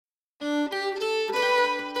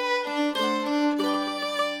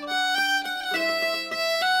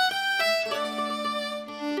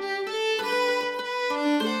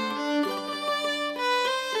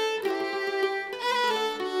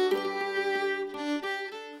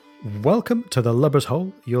Welcome to The Lubber's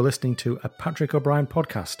Hole. You're listening to a Patrick O'Brien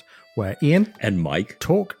podcast where Ian and Mike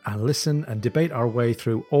talk and listen and debate our way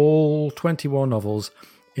through all 21 novels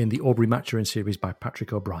in the Aubrey Maturin series by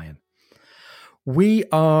Patrick O'Brien. We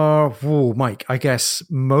are, Mike, I guess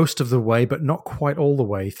most of the way, but not quite all the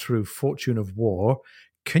way through Fortune of War.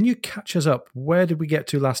 Can you catch us up? Where did we get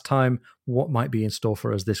to last time? What might be in store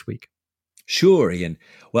for us this week? Sure, Ian.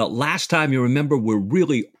 Well, last time, you remember, we're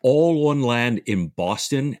really all on land in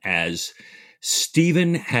Boston as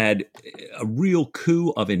Stephen had a real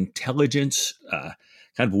coup of intelligence, kind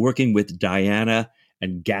of working with Diana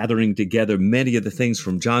and gathering together many of the things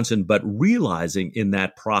from Johnson, but realizing in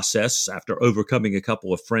that process, after overcoming a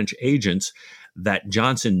couple of French agents, that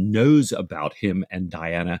Johnson knows about him and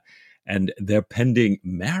Diana and their pending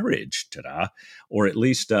marriage, or at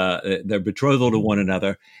least their betrothal to one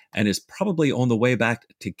another, and is probably on the way back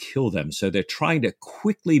to kill them. So they're trying to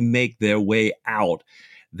quickly make their way out.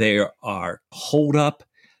 They are holed up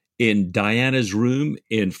in Diana's room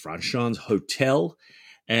in Franchon's hotel,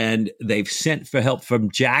 and they've sent for help from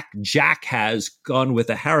Jack. Jack has gone with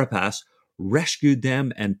a Harapace, rescued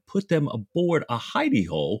them, and put them aboard a hidey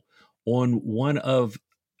hole on one of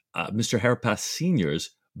Mr. Harapace Sr.'s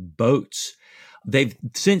boats. They've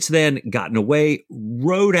since then gotten away,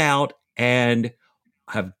 rowed out, and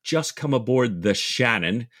have just come aboard the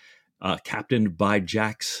Shannon, captained by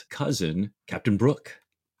Jack's cousin, Captain Brooke.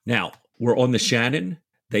 Now, we're on the Shannon.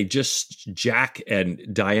 Jack and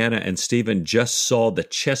Diana and Stephen just saw the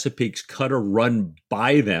Chesapeake's cutter run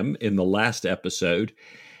by them in the last episode.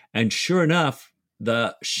 And sure enough,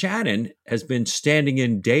 the Shannon has been standing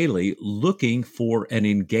in daily looking for an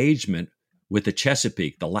engagement with the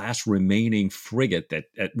Chesapeake, the last remaining frigate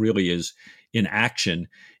that really is in action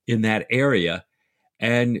in that area.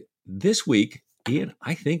 And this week, Ian,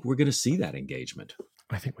 I think we're going to see that engagement.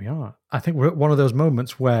 I think we are. I think we're at one of those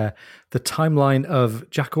moments where the timeline of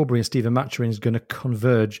Jack Aubrey and Stephen Maturin is going to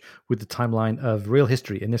converge with the timeline of real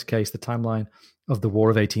history, in this case, the timeline of the War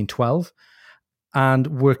of 1812.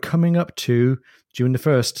 And we're coming up to June the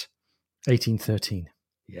 1st, 1813.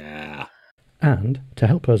 Yeah. And to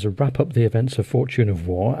help us wrap up the events of Fortune of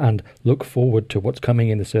War and look forward to what's coming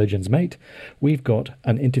in The Surgeon's Mate, we've got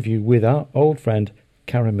an interview with our old friend,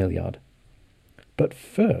 Karen Millyard. But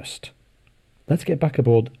first, let's get back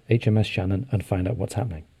aboard HMS Shannon and find out what's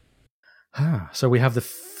happening. So we have the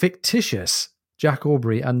fictitious Jack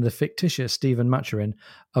Aubrey and the fictitious Stephen Maturin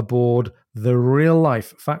aboard the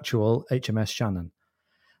real-life, factual HMS Shannon.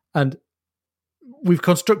 And we've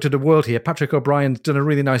constructed a world here. Patrick O'Brien's done a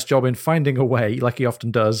really nice job in finding a way, like he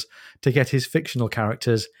often does, to get his fictional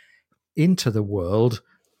characters into the world,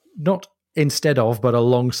 not instead of, but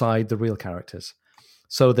alongside the real characters.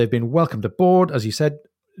 So they've been welcomed aboard. As you said,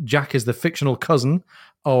 Jack is the fictional cousin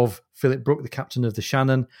of Philip Brooke, the captain of the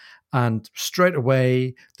Shannon, and straight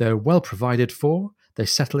away they're well provided for. They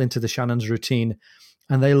settle into the Shannon's routine,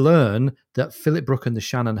 and they learn that Philip Brooke and the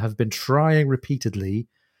Shannon have been trying repeatedly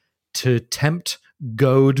to tempt,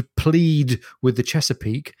 goad, plead with the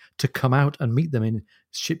Chesapeake to come out and meet them in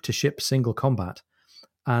ship-to-ship single combat.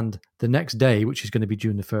 And the next day, which is going to be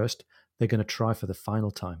June the 1st, they're going to try for the final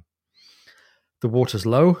time. The water's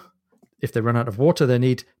low. If they run out of water, they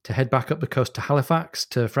need to head back up the coast to Halifax,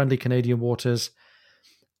 to friendly Canadian waters.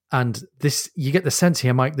 And this, you get the sense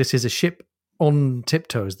here, Mike, this is a ship on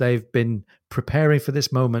tiptoes. They've been preparing for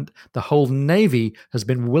this moment. The whole Navy has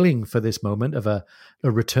been willing for this moment of a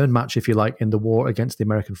return match, if you like, in the war against the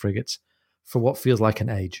American frigates for what feels like an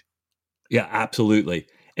age. Yeah, absolutely.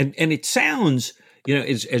 And it sounds,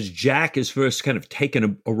 as Jack is first kind of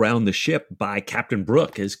taken around the ship by Captain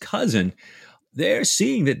Brooke, his cousin, they're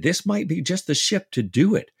seeing that this might be just the ship to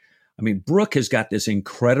do it. I mean, Brooke has got this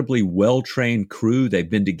incredibly well-trained crew. They've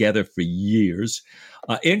been together for years.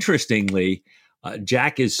 Interestingly,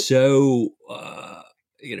 Jack is so,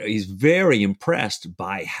 he's very impressed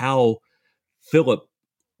by how Philip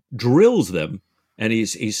drills them. And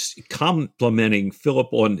he's complimenting Philip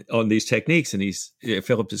on these techniques. And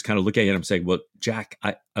Philip is kind of looking at him saying, well, Jack,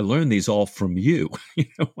 I learned these all from you,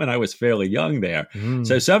 when I was fairly young there.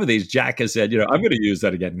 So some of these Jack has said, I'm going to use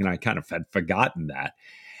that again. I kind of had forgotten that.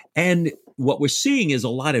 And what we're seeing is a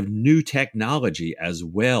lot of new technology as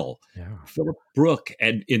well. Yeah. Philip Brooke,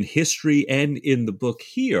 and in history and in the book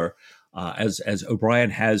here, as O'Brien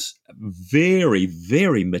has very,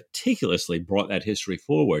 very meticulously brought that history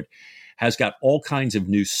forward, has got all kinds of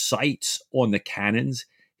new sights on the cannons.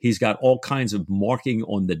 He's got all kinds of marking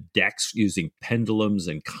on the decks using pendulums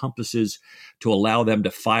and compasses to allow them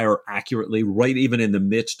to fire accurately, right even in the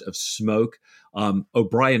midst of smoke.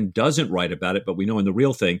 O'Brien doesn't write about it, but we know in the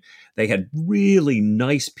real thing, they had really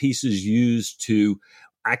nice pieces used to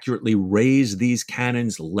accurately raise these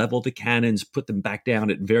cannons, level the cannons, put them back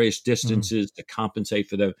down at various distances to compensate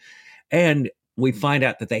for them. And we find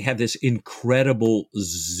out that they have this incredible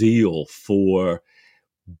zeal for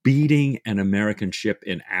beating an American ship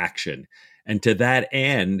in action. And to that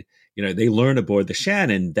end, they learn aboard the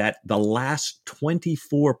Shannon that the last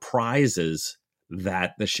 24 prizes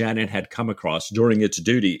that the Shannon had come across during its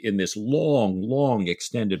duty in this long, long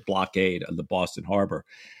extended blockade of the Boston Harbor,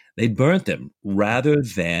 they burnt them rather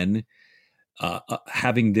than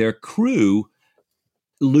having their crew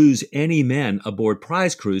lose any men aboard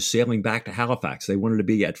prize crews sailing back to Halifax. They wanted to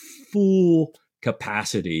be at full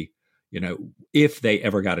capacity, if they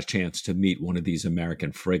ever got a chance to meet one of these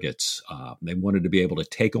American frigates. They wanted to be able to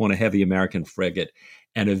take on a heavy American frigate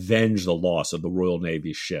and avenge the loss of the Royal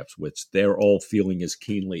Navy ships, which they're all feeling as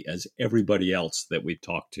keenly as everybody else that we've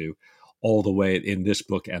talked to all the way in this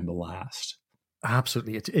book and the last.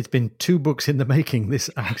 Absolutely. It's been 2 books in the making, this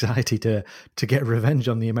anxiety to get revenge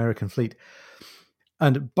on the American fleet.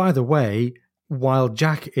 And by the way, while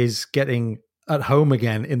Jack is getting at home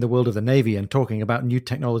again in the world of the Navy and talking about new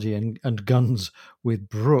technology and guns with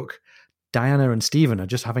Brooke, Diana and Stephen are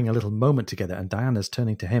just having a little moment together, and Diana's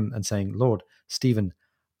turning to him and saying, "Lord, Stephen,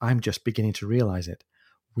 I'm just beginning to realize it.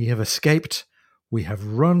 We have escaped. We have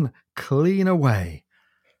run clean away."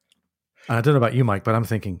 And I don't know about you, Mike, but I'm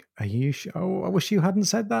thinking, are you sure? Oh, I wish you hadn't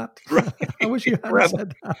said that. Right. I wish you hadn't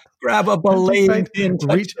said that. Grab a blade and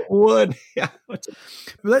touch the wood. Yeah.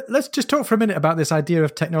 Let's just talk for a minute about this idea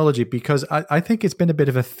of technology, because I think it's been a bit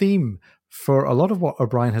of a theme for a lot of what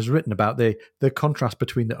O'Brien has written about the contrast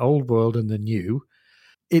between the old world and the new.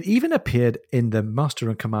 It even appeared in the Master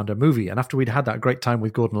and Commander movie. And after we'd had that great time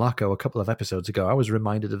with Gordon Larko a couple of episodes ago, I was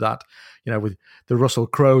reminded of that, with the Russell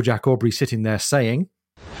Crowe, Jack Aubrey sitting there saying,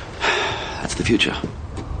 "That's the future.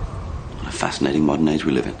 What a fascinating modern age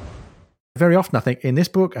we live in." Very often, I think, in this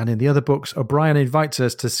book and in the other books, O'Brien invites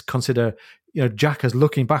us to consider, Jack as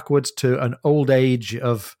looking backwards to an old age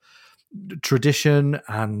of tradition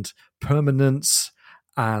and permanence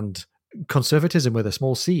and conservatism with a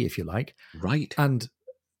small c, if you like. Right. And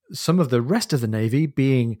some of the rest of the Navy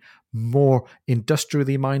being more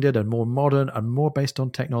industrially minded and more modern and more based on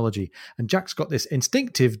technology. And Jack's got this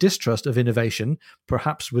instinctive distrust of innovation,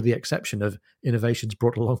 perhaps with the exception of innovations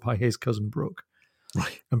brought along by his cousin Brooke.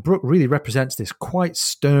 Right. And Brooke really represents this quite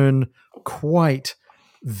stern, quite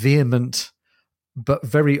vehement, but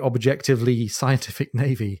very objectively scientific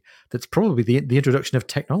Navy that's probably the introduction of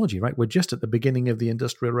technology, right? We're just at the beginning of the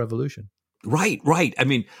Industrial Revolution. Right. I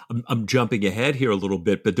mean, I'm jumping ahead here a little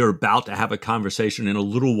bit, but they're about to have a conversation in a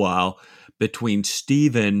little while between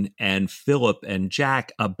Stephen and Philip and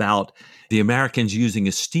Jack about the Americans using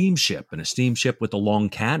a steamship with a long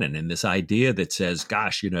cannon, and this idea that says,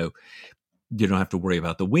 gosh, you don't have to worry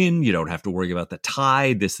about the wind. You don't have to worry about the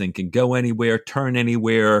tide. This thing can go anywhere, turn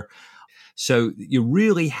anywhere. So you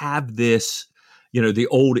really have this, the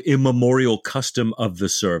old immemorial custom of the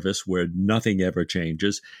service where nothing ever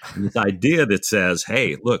changes. And this idea that says,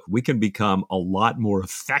 hey, look, we can become a lot more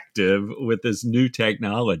effective with this new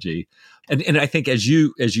technology. And I think, as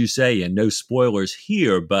you say, and no spoilers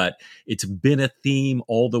here, but it's been a theme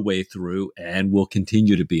all the way through and will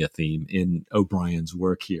continue to be a theme in O'Brien's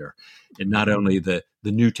work here. And not only the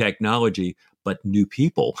new technology, but new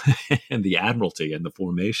people and the admiralty and the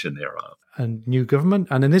formation thereof. And new government,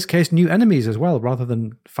 and in this case, new enemies as well. Rather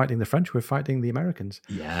than fighting the French, we're fighting the Americans.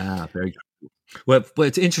 Yeah, very true. Well,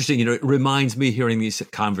 it's interesting. It reminds me hearing these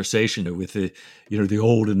conversation with the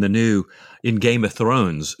old and the new in Game of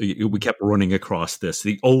Thrones. We kept running across this: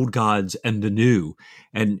 the old gods and the new,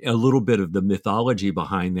 and a little bit of the mythology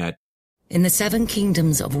behind that. In the 7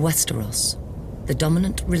 kingdoms of Westeros, the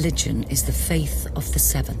dominant religion is the faith of the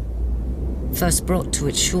 7. First brought to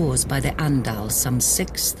its shores by the Andals some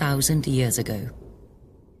 6,000 years ago.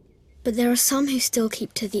 But there are some who still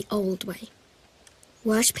keep to the old way,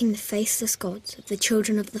 worshipping the faceless gods of the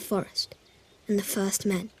children of the forest and the first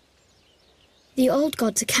men. The old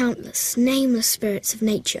gods are countless, nameless spirits of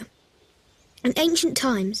nature. In ancient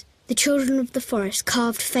times, the children of the forest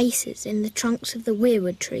carved faces in the trunks of the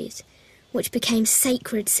weirwood trees, which became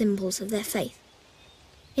sacred symbols of their faith.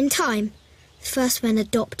 In time, the first men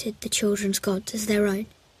adopted the children's gods as their own.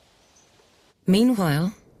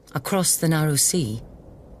 Meanwhile, across the narrow sea,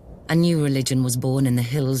 a new religion was born in the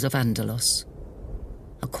hills of Andalos.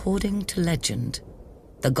 According to legend,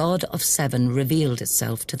 the god of 7 revealed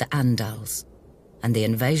itself to the Andals, and the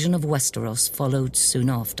invasion of Westeros followed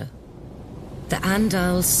soon after. The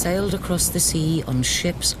Andals sailed across the sea on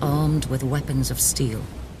ships armed with weapons of steel.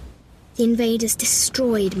 The invaders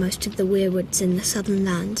destroyed most of the weirwoods in the southern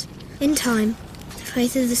lands. In time, the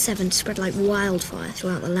Faith of the Seven spread like wildfire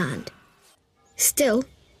throughout the land. Still,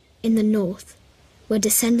 in the north, where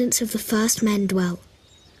descendants of the first men dwell,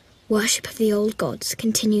 worship of the old gods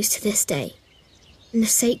continues to this day, and the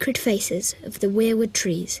sacred faces of the weirwood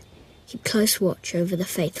trees keep close watch over the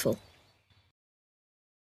faithful.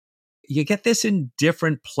 You get this in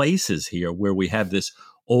different places here where we have this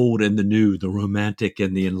old and the new, the romantic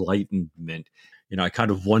and the enlightenment. I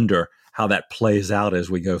kind of wonder how that plays out as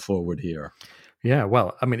we go forward here. Yeah,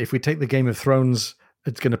 well, I mean, if we take the Game of Thrones,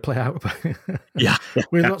 it's going to play out yeah.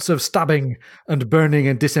 with lots of stabbing and burning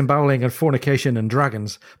and disemboweling and fornication and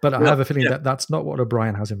dragons. But I have a feeling that that's not what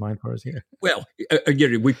O'Brien has in mind for us here. Well,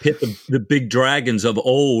 again, we pit the big dragons of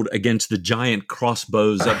old against the giant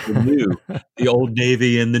crossbows of the new, the old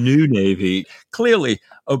Navy and the new Navy. Clearly,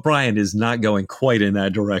 O'Brien is not going quite in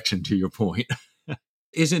that direction, to your point.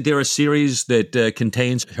 Isn't there a series that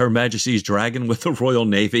contains Her Majesty's Dragon with the Royal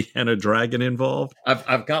Navy and a dragon involved?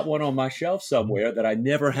 I've got one on my shelf somewhere that I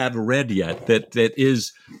never have read yet that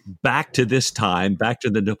is back to this time, back to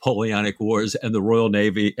the Napoleonic Wars and the Royal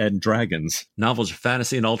Navy and dragons. Novels of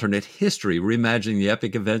fantasy and alternate history, reimagining the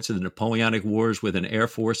epic events of the Napoleonic Wars with an air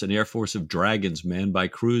force of dragons manned by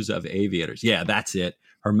crews of aviators. Yeah, that's it.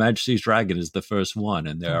 Her Majesty's Dragon is the first one,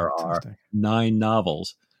 and there are 9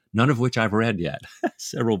 novels. None of which I've read yet,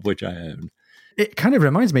 several of which I own. It kind of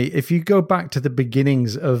reminds me, if you go back to the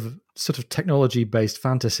beginnings of sort of technology-based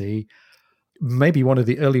fantasy, maybe one of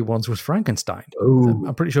the early ones was Frankenstein. Ooh.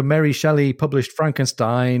 I'm pretty sure Mary Shelley published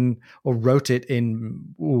Frankenstein or wrote it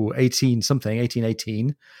in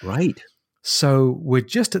 1818. Right. So we're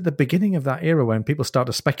just at the beginning of that era when people start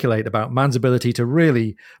to speculate about man's ability to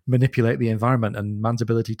really manipulate the environment and man's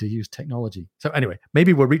ability to use technology. So anyway,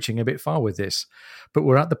 maybe we're reaching a bit far with this, but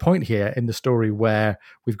we're at the point here in the story where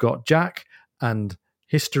we've got Jack and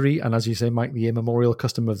history, and as you say, Mike, the immemorial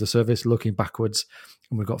custom of the service looking backwards.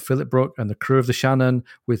 And we've got Philip Brooke and the crew of the Shannon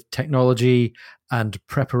with technology and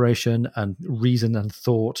preparation and reason and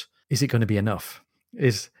thought. Is it going to be enough?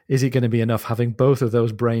 Is it going to be enough having both of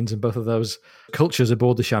those brains and both of those cultures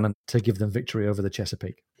aboard the Shannon to give them victory over the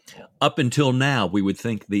Chesapeake? Up until now, we would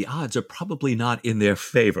think the odds are probably not in their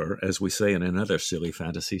favor, as we say in another silly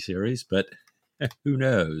fantasy series, but who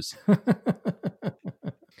knows?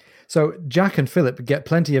 So Jack and Philip get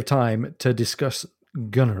plenty of time to discuss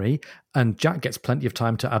gunnery, and Jack gets plenty of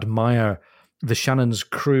time to admire the Shannon's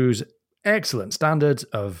crew's excellent standards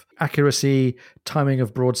of accuracy, timing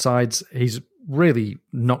of broadsides. He's really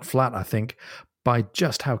knocked flat, I think, by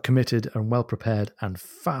just how committed and well prepared and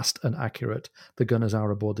fast and accurate the gunners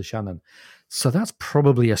are aboard the Shannon. So that's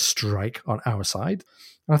probably a strike on our side.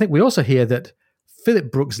 And I think we also hear that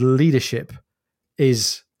Philip Brooke's leadership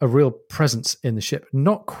is a real presence in the ship.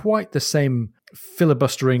 Not quite the same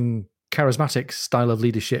filibustering, charismatic style of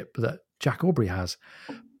leadership that Jack Aubrey has,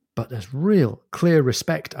 but there's real clear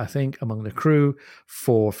respect, I think, among the crew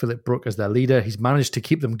for Philip Brooke as their leader. He's managed to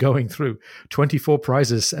keep them going through 24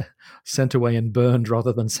 prizes sent away and burned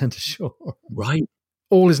rather than sent ashore. Right.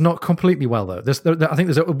 All is not completely well, though. I think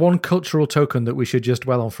there's one cultural token that we should just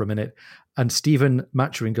dwell on for a minute, and Stephen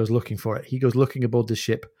Maturin goes looking for it. He goes looking aboard the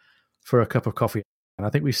ship for a cup of coffee. And I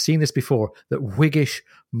think we've seen this before, that Whiggish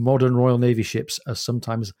modern Royal Navy ships are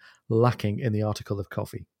sometimes lacking in the article of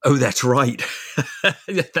coffee. Oh, that's right.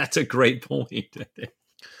 That's a great point.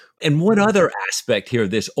 And one other aspect here,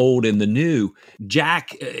 this old and the new,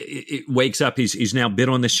 Jack wakes up, he's now been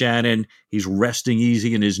on the Shannon, he's resting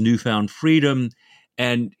easy in his newfound freedom,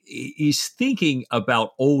 and he's thinking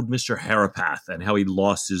about old Mr. Harapath and how he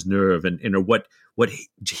lost his nerve and what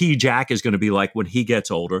Jack is going to be like when he gets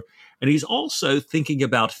older. And he's also thinking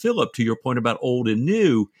about Philip, to your point about old and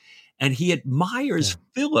new, and he admires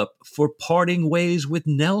Philip for parting ways with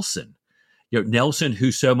Nelson. Nelson,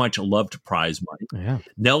 who so much loved prize money. Yeah.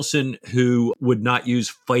 Nelson, who would not use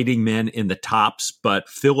fighting men in the tops, but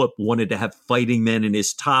Philip wanted to have fighting men in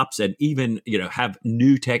his tops and even, have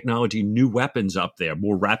new technology, new weapons up there,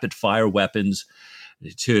 more rapid fire weapons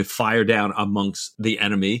to fire down amongst the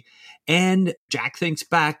enemy. And Jack thinks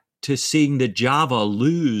back to seeing the Java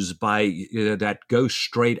lose by that go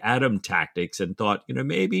straight at him tactics and thought,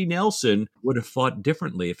 maybe Nelson would have fought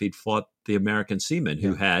differently if he'd fought the American seamen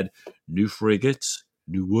who had new frigates,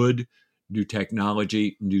 new wood, new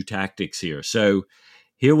technology, new tactics here. So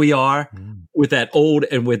here we are with that old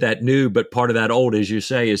and with that new, but part of that old, as you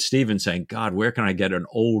say, is Stephen saying, God, where can I get an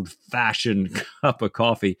old-fashioned cup of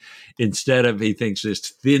coffee instead of, he thinks, this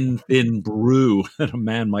thin brew that a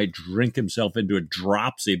man might drink himself into a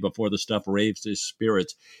dropsy before the stuff raves his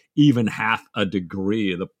spirits even half a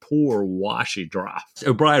degree, the poor washy draught.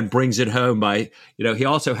 O'Brien brings it home by, he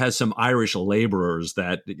also has some Irish laborers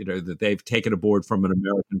that, that they've taken aboard from an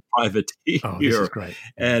American privateer. Oh, this is great.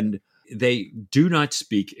 And they do not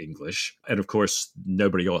speak English. And of course,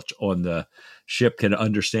 nobody else on the ship can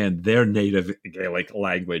understand their native Gaelic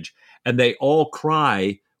language. And they all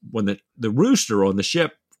cry when the rooster on the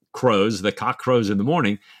ship crows, the cock crows in the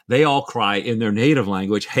morning, they all cry in their native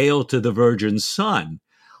language, "Hail to the Virgin Sun."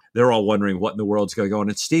 They're all wondering what in the world's going on.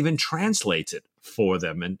 And Stephen translates it for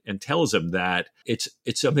them and tells them that it's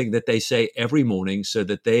something that they say every morning so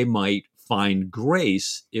that they might find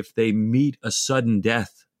grace if they meet a sudden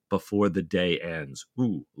death before the day ends.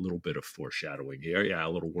 Ooh, a little bit of foreshadowing here. Yeah, a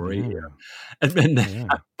little worry here. And then,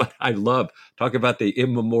 but I love, talk about the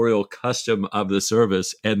immemorial custom of the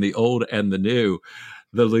service and the old and the new.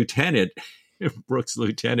 The lieutenant, Brooks'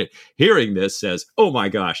 lieutenant, hearing this says, oh my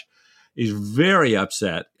gosh, he's very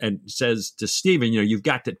upset and says to Stephen, you've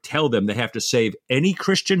got to tell them they have to save any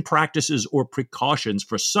Christian practices or precautions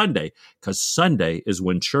for Sunday, because Sunday is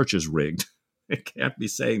when church is rigged. It can't be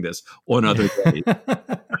saying this on other days.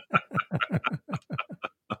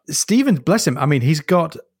 Stephen, bless him. I mean, he's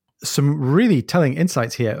got some really telling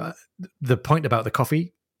insights here. The point about the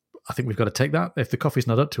coffee, I think we've got to take that. If the coffee's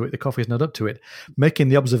not up to it, the coffee's not up to it. Making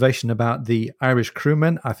the observation about the Irish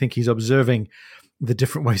crewmen, I think he's observing the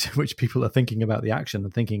different ways in which people are thinking about the action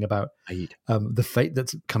and thinking about the fate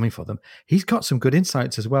that's coming for them. He's got some good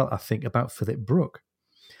insights as well, I think, about Philip Brooke.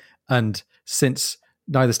 And since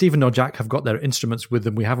neither Stephen nor Jack have got their instruments with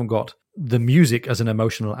them, we haven't got the music as an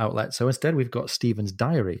emotional outlet. So instead, we've got Stephen's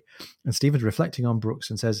diary. And Stephen's reflecting on Brooks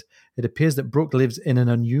and says, it appears that Brooke lives in an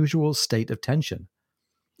unusual state of tension,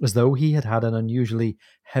 as though he had had an unusually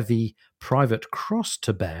heavy private cross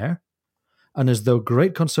to bear, and as though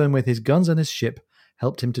great concern with his guns and his ship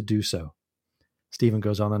helped him to do so. Stephen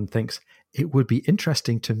goes on and thinks, it would be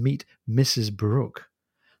interesting to meet Mrs. Brooke.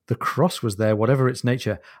 The cross was there, whatever its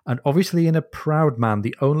nature, and obviously in a proud man,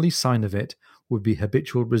 the only sign of it would be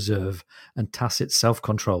habitual reserve and tacit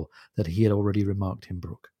self-control that he had already remarked in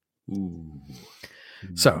Brooke. Ooh.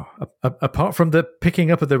 So, apart from the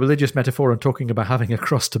picking up of the religious metaphor and talking about having a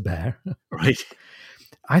cross to bear, right?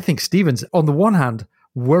 I think Stephen's, on the one hand,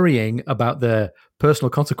 worrying about the personal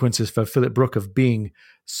consequences for Philip Brooke of being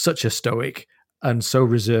such a stoic and so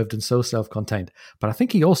reserved and so self-contained. But I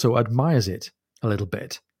think he also admires it a little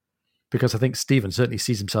bit, because I think Stephen certainly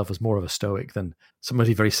sees himself as more of a stoic than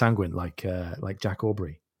somebody very sanguine like Jack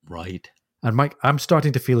Aubrey. Right. And Mike, I'm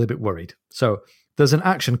starting to feel a bit worried. So there's an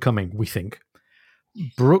action coming, we think.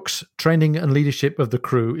 Brooke's training and leadership of the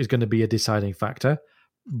crew is going to be a deciding factor.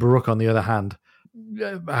 Brooke, on the other hand,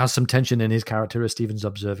 has some tension in his character, as Stephen's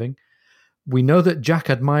observing. We know that Jack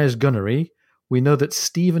admires gunnery. We know that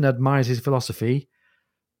Stephen admires his philosophy.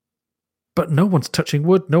 But no one's touching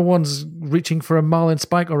wood. No one's reaching for a marlin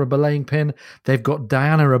spike or a belaying pin. They've got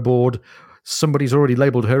Diana aboard. Somebody's already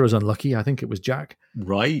labelled her as unlucky. I think it was Jack.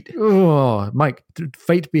 Right. Oh, Mike,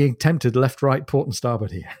 fate being tempted left, right, port and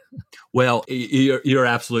starboard here. Well, you're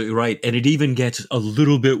absolutely right. And it even gets a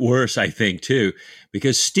little bit worse, I think, too,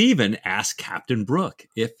 because Stephen asked Captain Brooke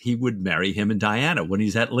if he would marry him and Diana when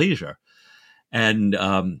he's at leisure. And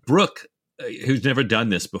Brooke, who's never done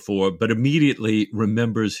this before, but immediately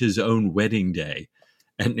remembers his own wedding day.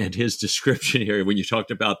 And his description here, when you talked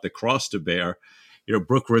about the cross to bear,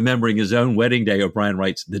 Brooke remembering his own wedding day, O'Brien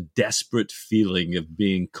writes, the desperate feeling of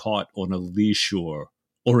being caught on a lee shore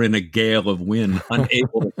or in a gale of wind,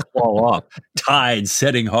 unable to claw up, tide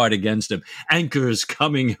setting hard against him, anchors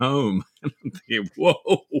coming home. And I'm thinking,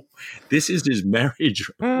 whoa, this is his marriage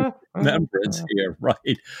remembrance here,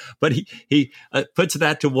 right? But he puts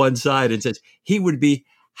that to one side and says he would be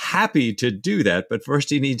happy to do that, but first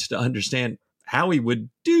he needs to understand how he would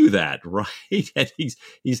do that, right? And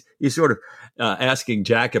he's sort of asking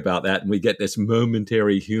Jack about that, and we get this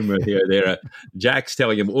momentary humor here. There, Jack's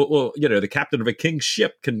telling him, well, the captain of a king's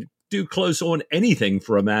ship can do close on anything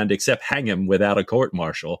for a man except hang him without a court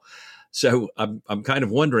martial. So I'm kind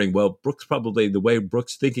of wondering, well, Brooks probably, the way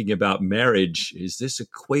Brooks thinking about marriage, is this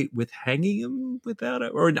equate with hanging him without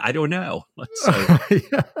it? Or I don't know. Let's say.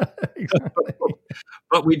 Yeah, exactly.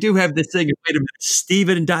 But we do have this thing, wait a minute,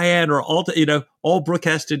 Stephen and Diane are all Brooke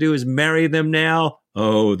has to do is marry them now.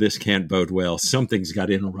 Oh, this can't bode well. Something's got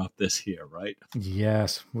to interrupt this here, right?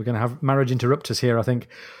 Yes, we're going to have marriage interrupters here, I think.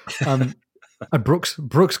 And Brooks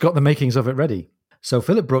got the makings of it ready. So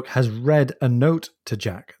Philip Brooke has read a note to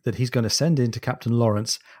Jack that he's going to send in to Captain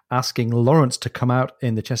Lawrence, asking Lawrence to come out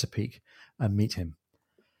in the Chesapeake and meet him.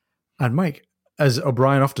 And Mike, as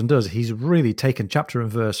O'Brien often does, he's really taken chapter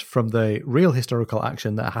and verse from the real historical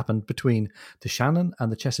action that happened between the Shannon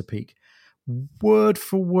and the Chesapeake. Word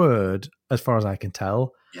for word, as far as I can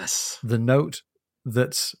tell. Yes. The note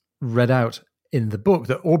that's read out in the book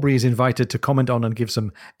that Aubrey is invited to comment on and give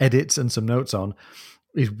some edits and some notes on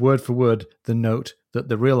is word for word the note that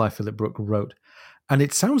the real life Philip Brooke wrote. And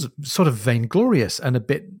it sounds sort of vainglorious and a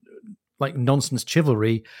bit like nonsense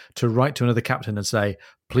chivalry to write to another captain and say,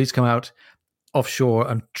 please come out offshore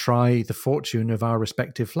and try the fortune of our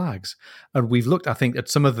respective flags. And we've looked, I think, at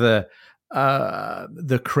some of the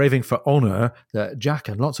craving for honour that Jack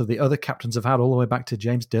and lots of the other captains have had all the way back to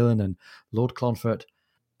James Dillon and Lord Clonfert.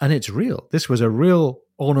 And it's real. This was a real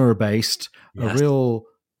honour-based, Yes. a real,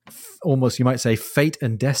 almost you might say, fate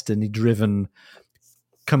and destiny-driven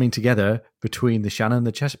coming together between the Shannon and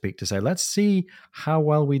the Chesapeake to say, let's see how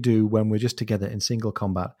well we do when we're just together in single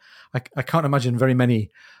combat. I can't imagine very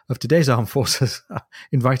many of today's armed forces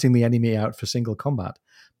inviting the enemy out for single combat,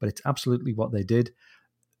 but it's absolutely what they did.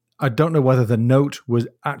 I don't know whether the note was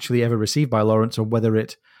actually ever received by Lawrence or whether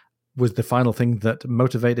it was the final thing that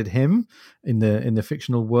motivated him in the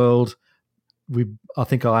fictional world. I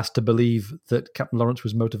think I'll ask to believe that Captain Lawrence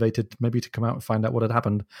was motivated maybe to come out and find out what had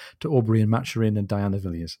happened to Aubrey and Maturin and Diana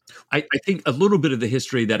Villiers. I think a little bit of the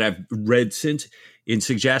history that I've read since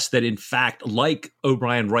suggests that, in fact, like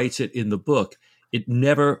O'Brien writes it in the book, it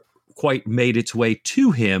never quite made its way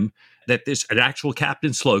to him that an actual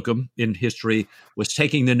Captain Slocum in history was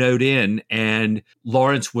taking the note in and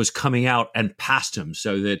Lawrence was coming out and past him,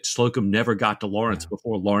 so that Slocum never got to Lawrence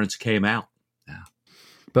before Lawrence came out. Yeah.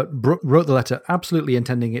 But Brooke wrote the letter absolutely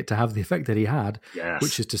intending it to have the effect that he had, Yes.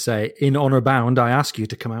 which is to say, in honor bound, I ask you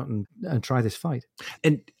to come out and try this fight.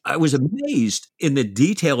 And I was amazed in the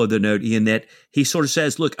detail of the note, Ian, that he sort of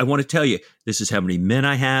says, look, I want to tell you, this is how many men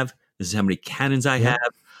I have. This is how many cannons I have.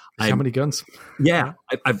 How many guns? Yeah,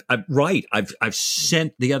 I've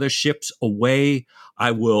sent the other ships away.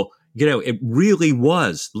 I will, it really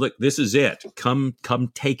was, look, this is it. Come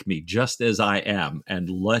take me just as I am.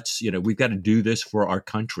 And let's, we've got to do this for our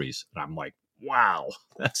countries. And I'm like, wow,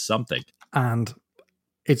 that's something. And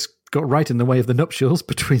it's got right in the way of the nuptials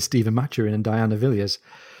between Stephen Maturin and Diana Villiers.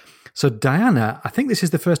 So Diana, I think this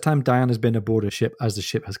is the first time Diana's been aboard a ship as the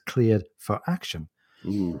ship has cleared for action.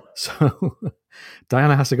 Ooh. So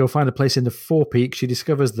Diana has to go find a place in the forepeak. She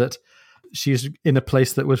discovers that she's in a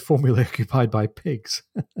place that was formerly occupied by pigs.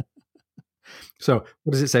 So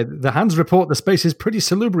what does it say? The hands report the space is pretty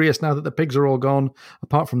salubrious now that the pigs are all gone,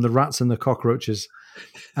 apart from the rats and the cockroaches.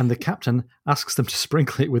 And the captain asks them to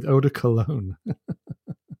sprinkle it with eau de cologne.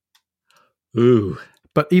 Ooh.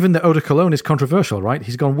 But even the eau de cologne is controversial, right?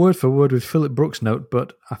 He's gone word for word with Philip Brooks' note,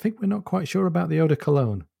 but I think we're not quite sure about the eau de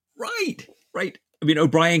cologne. Right. I mean,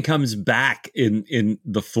 O'Brien comes back in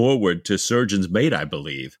the foreword to Surgeon's Mate, I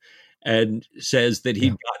believe, and says that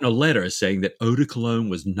he'd gotten a letter saying that eau de cologne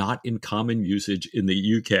was not in common usage in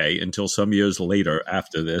the UK until some years later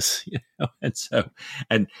after this.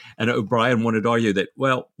 And O'Brien wanted to argue that,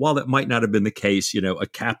 well, while that might not have been the case, a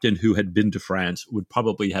captain who had been to France would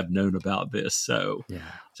probably have known about this. So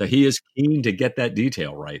he is keen to get that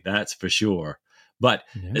detail right. That's for sure. But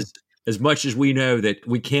as much as we know that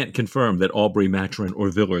we can't confirm that Aubrey, Maturin, or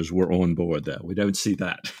Villiers were on board, though. We don't see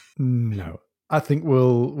that. No. I think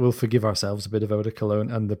we'll forgive ourselves a bit of eau de cologne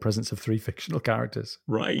and the presence of 3 fictional characters.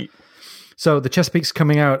 Right. So the Chesapeake's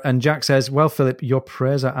coming out, and Jack says, well, Philip, your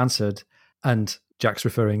prayers are answered. And Jack's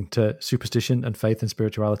referring to superstition and faith and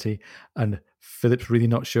spirituality. And Philip's really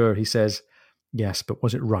not sure. He says, yes, but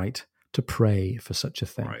was it right to pray for such a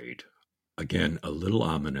thing? Right. Again, a little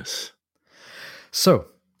ominous. So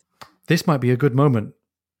this might be a good moment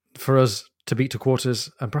for us to beat to quarters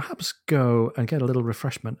and perhaps go and get a little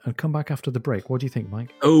refreshment and come back after the break. What do you think,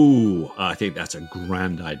 Mike? Oh, I think that's a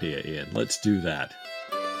grand idea, Ian. Let's do that.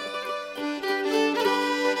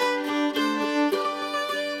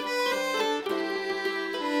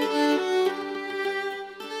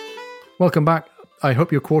 Welcome back. I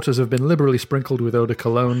hope your quarters have been liberally sprinkled with eau de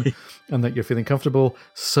cologne and that you're feeling comfortable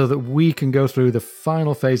so that we can go through the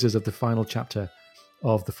final phases of the final chapter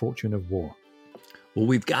of The Fortune of War. Well,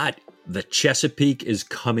 we've got the Chesapeake is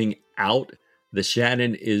coming out. The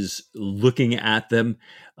Shannon is looking at them.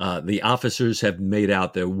 The officers have made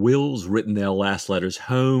out their wills, written their last letters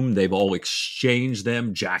home. They've all exchanged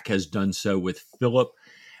them. Jack has done so with Philip.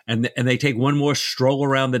 And they take one more stroll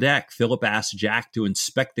around the deck. Philip asks Jack to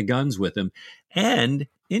inspect the guns with him. And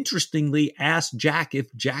interestingly asks Jack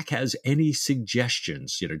if Jack has any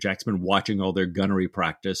suggestions. Jack's been watching all their gunnery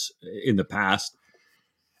practice in the past.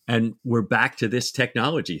 And we're back to this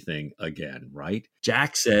technology thing again, right?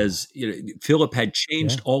 Jack says Philip had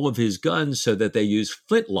changed all of his guns so that they use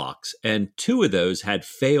flintlocks, and 2 of those had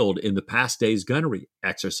failed in the past day's gunnery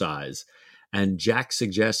exercise. And Jack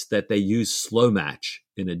suggests that they use slow match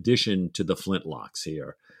in addition to the flintlocks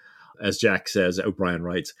here. As Jack says, O'Brien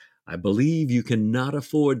writes, "I believe you cannot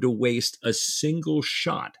afford to waste a single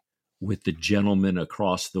shot with the gentleman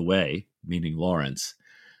across the way," meaning Lawrence.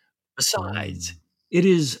 "Besides, it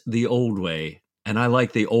is the old way, and I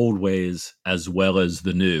like the old ways as well as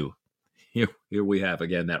the new." Here we have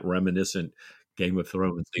again that reminiscent Game of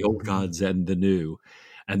Thrones, the old gods and the new.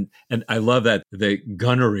 And I love that the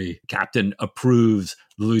gunnery captain approves.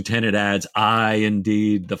 The lieutenant adds, "I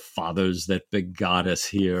indeed the fathers that begot us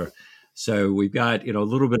here." So we've got, a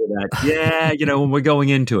little bit of that. Yeah, when we're going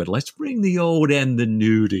into it, let's bring the old and the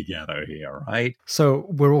new together here, right? So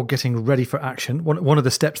we're all getting ready for action. One of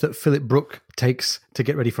the steps that Philip Brooke takes to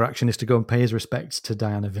get ready for action is to go and pay his respects to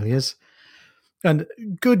Diana Villiers. And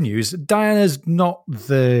good news, Diana's not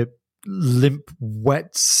the limp,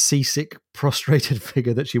 wet, seasick, prostrated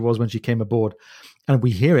figure that she was when she came aboard. And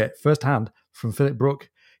we hear it firsthand from Philip Brooke.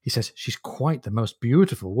 He says, "She's quite the most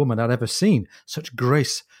beautiful woman I'd ever seen. Such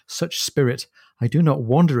grace, such spirit. I do not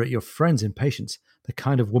wonder at your friend's impatience. The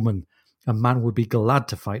kind of woman a man would be glad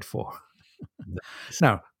to fight for."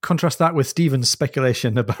 Now, contrast that with Stephen's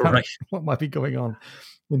speculation about what might be going on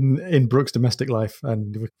in Brooke's domestic life,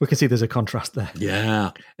 and we can see there's a contrast there.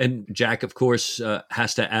 Yeah, and Jack, of course,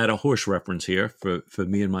 has to add a horse reference here for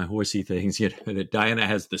me and my horsey things. That Diana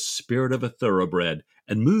has the spirit of a thoroughbred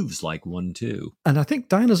and moves like one too. And I think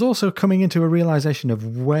Diana's also coming into a realization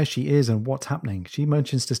of where she is and what's happening. She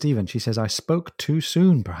mentions to Stephen, she says, "I spoke too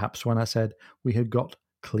soon, perhaps, when I said we had got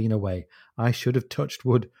clean away. I should have touched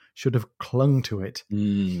wood, should have clung to it."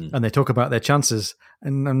 And they talk about their chances.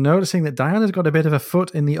 And I'm noticing that Diana's got a bit of a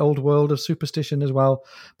foot in the old world of superstition as well.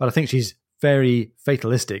 But I think she's very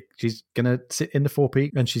fatalistic. She's going to sit in the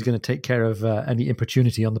forepeak and she's going to take care of any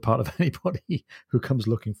importunity on the part of anybody who comes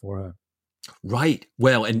looking for her. Right.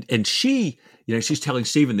 Well, and she, she's telling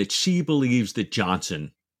Stephen that she believes that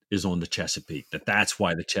Johnson is on the Chesapeake, that's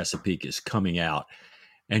why the Chesapeake is coming out.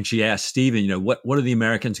 And she asked Stephen, what are the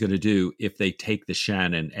Americans going to do if they take the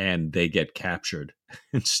Shannon and they get captured?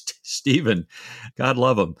 And Stephen, God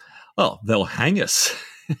love him, "Oh, they'll hang us.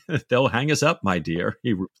 They'll hang us up, my dear,"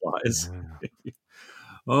 he replies. Yeah.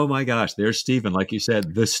 Oh my gosh, there's Stephen, like you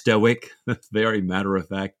said, the stoic, very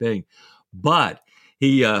matter-of-fact thing. But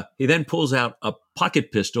he then pulls out a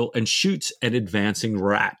pocket pistol and shoots an advancing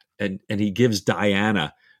rat. And he gives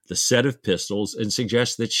Diana the set of pistols and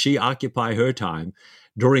suggests that she occupy her time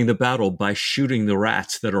during the battle by shooting the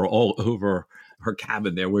rats that are all over her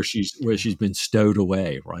cabin there where she's been stowed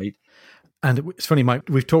away, right? And it's funny, Mike,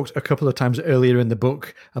 we've talked a couple of times earlier in the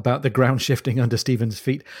book about the ground shifting under Stephen's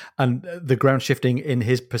feet and the ground shifting in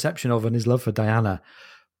his perception of and his love for Diana.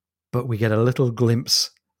 But we get a little glimpse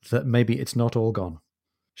that maybe it's not all gone.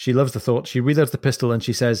 She loves the thought. She reloads the pistol and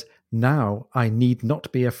she says, "Now I need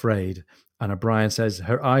not be afraid." And O'Brien says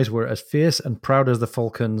her eyes were as fierce and proud as the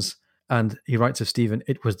falcon's. And he writes of Stephen,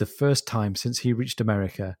 "It was the first time since he reached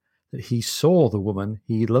America that he saw the woman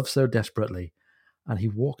he loved so desperately, and he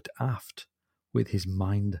walked aft with his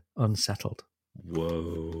mind unsettled."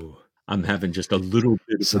 Whoa. I'm having just a little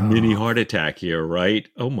bit of a mini heart attack here, right?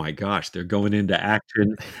 Oh my gosh, they're going into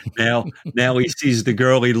action. Now he sees the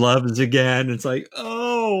girl he loves again. It's like,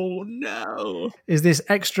 oh no. Is this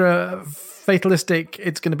extra fatalistic,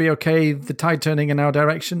 it's going to be okay, the tide turning in our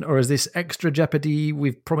direction? Or is this extra jeopardy,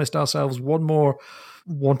 we've promised ourselves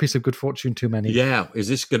one piece of good fortune too many? Yeah, is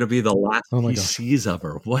this going to be the last he sees of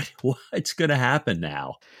her? What's going to happen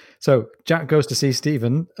now? So Jack goes to see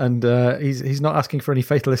Stephen, and he's not asking for any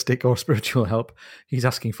fatalistic or spiritual help. He's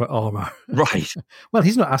asking for armor. Right. Well,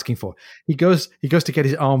 he's not asking for. He goes to get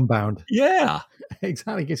his arm bound. Yeah.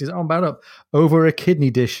 Exactly. He gets his arm bound up over a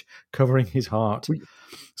kidney dish covering his heart.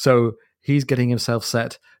 So he's getting himself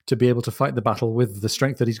set to be able to fight the battle with the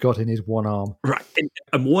strength that he's got in his one arm. Right. And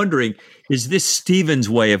I'm wondering, is this Stephen's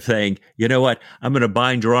way of saying, you know what, I'm going to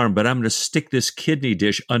bind your arm, but I'm going to stick this kidney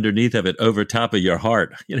dish underneath of it over top of your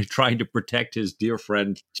heart, trying to protect his dear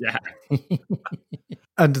friend Jack.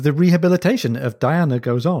 And the rehabilitation of Diana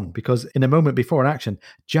goes on, because in a moment before an action,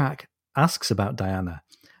 Jack asks about Diana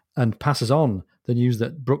and passes on the news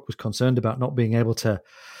that Brooke was concerned about not being able to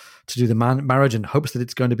to do the marriage and hopes that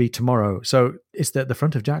it's going to be tomorrow. So it's at the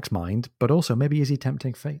front of Jack's mind, but also maybe is he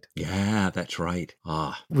tempting fate? Yeah, that's right.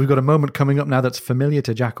 We've got a moment coming up now that's familiar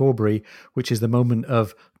to Jack Aubrey, which is the moment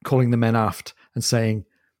of calling the men aft and saying,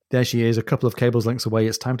 there she is, a couple of cables lengths away,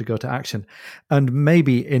 it's time to go to action. And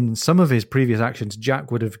maybe in some of his previous actions,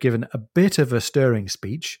 Jack would have given a bit of a stirring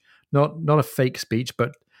speech, not a fake speech,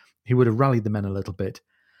 but he would have rallied the men a little bit.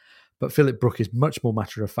 But Philip Brooke is much more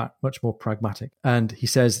matter of fact, much more pragmatic. And he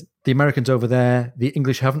says, the Americans over there, the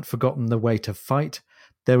English haven't forgotten the way to fight.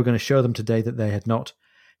 They were going to show them today that they had not.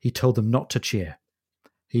 He told them not to cheer.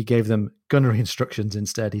 He gave them gunnery instructions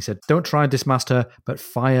instead. He said, don't try and dismast her, but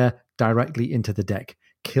fire directly into the deck.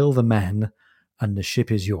 Kill the men, and the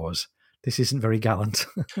ship is yours. This isn't very gallant.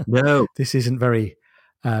 No. This isn't very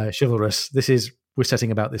chivalrous. We're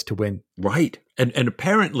setting about this to win. Right. And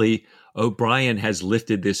apparently O'Brien has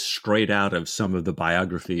lifted this straight out of some of the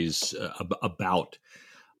biographies about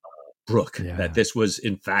Brooke, that this was,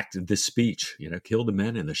 in fact, the speech, kill the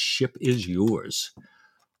men and the ship is yours.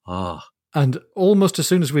 And almost as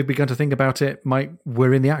soon as we've begun to think about it, Mike,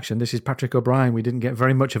 we're in the action. This is Patrick O'Brien. We didn't get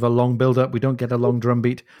very much of a long build-up. We don't get a long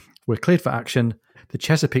drumbeat. We're cleared for action. The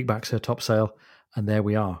Chesapeake backs her topsail, and there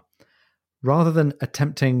we are. Rather than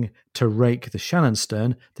attempting to rake the Shannon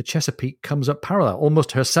stern, the Chesapeake comes up parallel,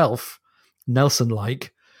 almost herself,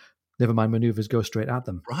 Nelson-like. Never mind, maneuvers go straight at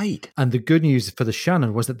them. Right. And the good news for the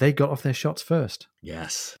Shannon was that they got off their shots first.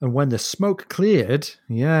 Yes. And when the smoke cleared,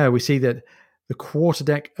 we see that the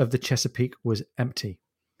quarterdeck of the Chesapeake was empty.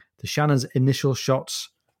 The Shannon's initial shots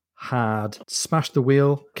had smashed the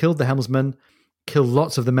wheel, killed the helmsman, killed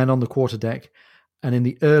lots of the men on the quarterdeck. And in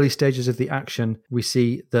the early stages of the action, we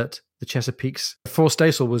see that the Chesapeake's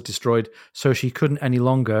forestaysail was destroyed, so she couldn't any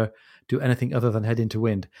longer do anything other than head into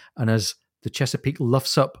wind. And as the Chesapeake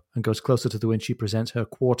luffs up and goes closer to the wind, she presents her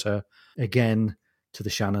quarter again to the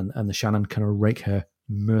Shannon, and the Shannon can rake her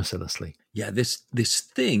mercilessly. Yeah, this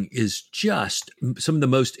thing is just some of the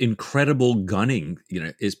most incredible gunning,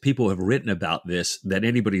 as people have written about this, that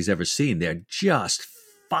anybody's ever seen. They're just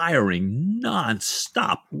firing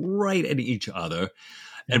nonstop right at each other.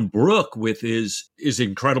 And Brooke, with his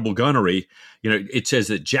incredible gunnery, it says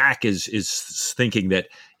that Jack is thinking that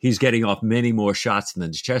he's getting off many more shots than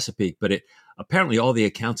the Chesapeake. But apparently all the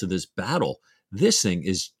accounts of this battle, this thing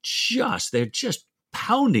is they're just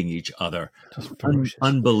pounding each other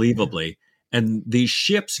unbelievably. And these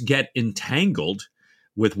ships get entangled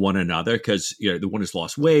with one another because the one has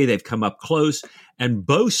lost way, they've come up close, and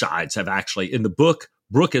both sides have actually, in the book,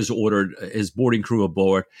 Brooke has ordered his boarding crew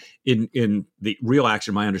aboard. In the real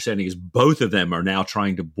action, my understanding is both of them are now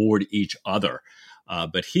trying to board each other.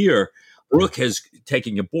 But here, Brooke has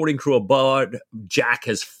taken a boarding crew aboard. Jack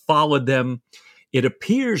has followed them. It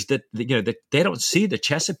appears that that they don't see the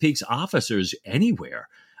Chesapeake's officers anywhere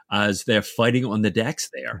as they're fighting on the decks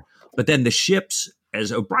there. But then the ships,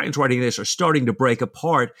 as O'Brien's writing this, are starting to break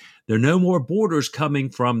apart. There are no more boarders coming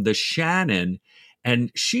from the Shannon,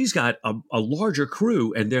 and she's got a larger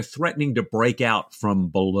crew, and they're threatening to break out from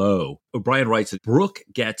below. O'Brien writes that Brooke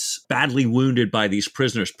gets badly wounded by these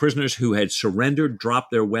prisoners who had surrendered,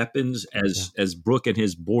 dropped their weapons as Brooke and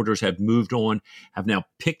his boarders have moved on, have now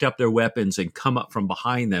picked up their weapons and come up from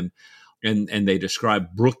behind them. And they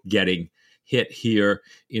describe Brooke getting hit here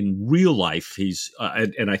in real life. He's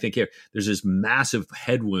and I think here there's this massive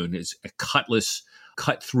head wound. It's a cutlass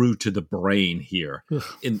cut through to the brain here.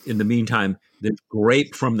 In the meantime, there's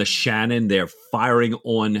grape from the Shannon. They're firing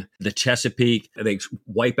on the Chesapeake. They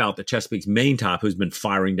wipe out the Chesapeake's main top, who's been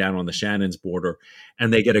firing down on the Shannon's border,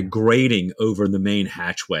 and they get a grating over the main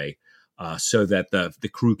hatchway so that the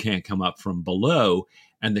crew can't come up from below,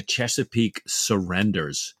 and the Chesapeake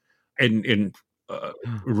surrenders. And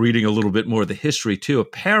reading a little bit more of the history, too,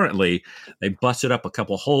 apparently they busted up a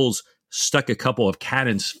couple holes, stuck a couple of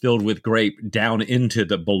cannons filled with grape down into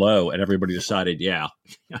the below, and everybody decided,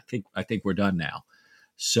 I think we're done now.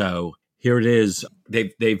 So here it is.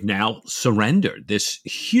 They've now surrendered this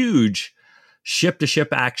huge ship-to-ship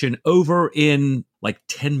action over in like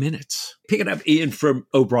 10 minutes. Pick it up, Ian, from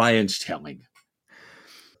O'Brien's telling.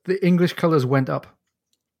 The English colours went up,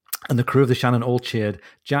 and the crew of the Shannon all cheered.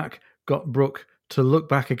 Jack got Brooke to look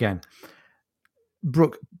back again.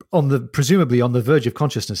 Brooke, presumably on the verge of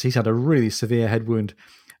consciousness, he's had a really severe head wound.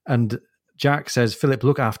 And Jack says, Philip,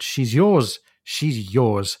 look aft. She's yours. She's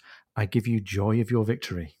yours. I give you joy of your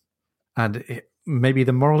victory. And maybe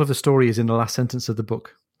the moral of the story is in the last sentence of the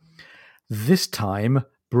book. This time,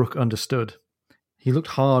 Brooke understood. He looked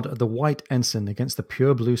hard at the white ensign against the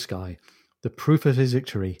pure blue sky, the proof of his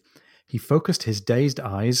victory. He focused his dazed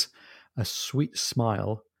eyes. A sweet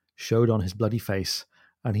smile showed on his bloody face,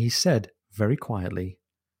 and he said very quietly,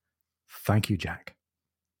 Thank you, Jack.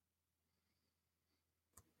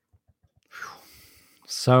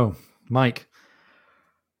 So, Mike,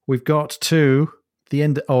 we've got to the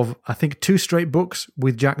end of, I think, 2 straight books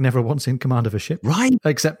with Jack never once in command of a ship. Right.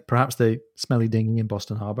 Except perhaps the smelly dinghy in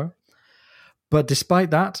Boston Harbor. But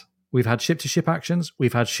despite that, we've had ship-to-ship actions,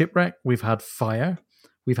 we've had shipwreck, we've had fire,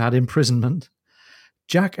 we've had imprisonment.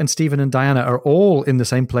 Jack and Stephen and Diana are all in the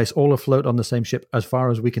same place, all afloat on the same ship, as far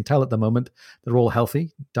as we can tell at the moment. They're all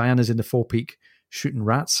healthy. Diana's in the forepeak shooting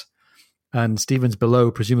rats, and Stephen's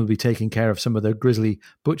below, presumably taking care of some of the grisly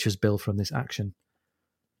butcher's bill from this action.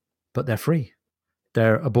 But they're free.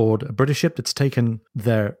 They're aboard a British ship that's taken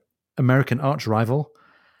their American arch-rival.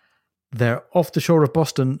 They're off the shore of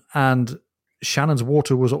Boston, and Shannon's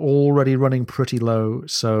water was already running pretty low,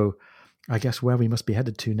 so I guess where we must be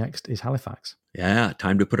headed to next is Halifax. Yeah,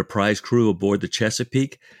 time to put a prize crew aboard the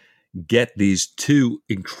Chesapeake, get these 2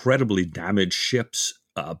 incredibly damaged ships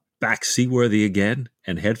back seaworthy again,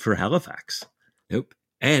 and head for Halifax. Nope.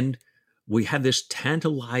 And we had this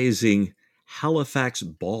tantalizing Halifax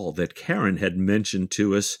ball that Karen had mentioned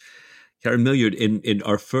to us, Karen Millyard, in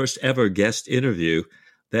our first ever guest interview,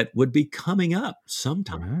 that would be coming up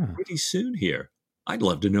sometime pretty soon here. I'd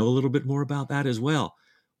love to know a little bit more about that as well.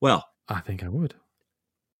 Well, I think I would.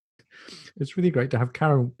 It's really great to have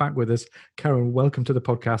Karen back with us. Karen, welcome to the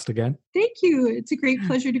podcast again. Thank you. It's a great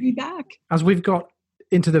pleasure to be back. As we've got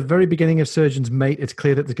into the very beginning of Surgeon's Mate, it's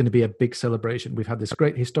clear that there's going to be a big celebration. We've had this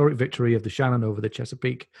great historic victory of the Shannon over the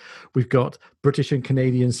Chesapeake. We've got British and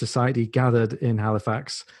Canadian society gathered in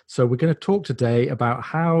Halifax. So we're going to talk today about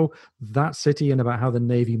how that city and about how the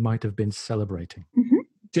Navy might have been celebrating.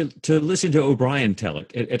 Mm-hmm. To listen to O'Brien tell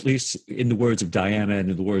it, at least in the words of Diana and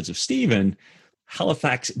in the words of Stephen,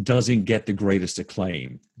 Halifax doesn't get the greatest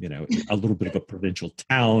acclaim. You know, a little bit of a provincial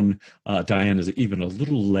town. Diana's even a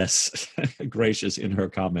little less gracious in her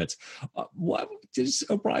comments. What, does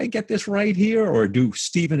O'Brien get this right here, or do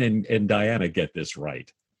Stephen and Diana get this right?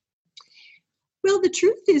 Well, the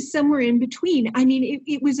truth is somewhere in between. I mean,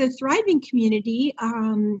 it was a thriving community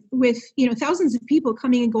with, thousands of people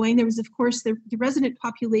coming and going. There was, of course, the resident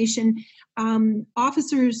population,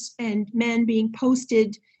 officers and men being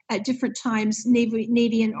posted at different times,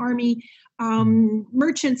 Navy and Army,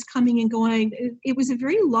 merchants coming and going. It was a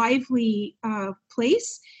very lively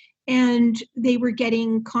place, and they were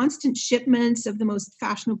getting constant shipments of the most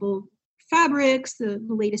fashionable fabrics, the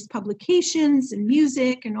latest publications and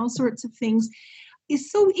music and all sorts of things.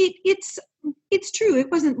 So it's true. It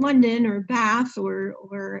wasn't London or Bath or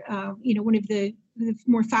one of the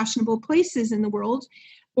more fashionable places in the world,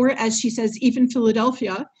 or as she says, even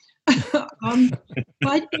Philadelphia.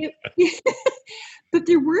 But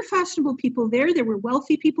there were fashionable people there. There were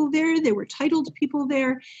wealthy people there. There were titled people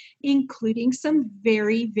there, including some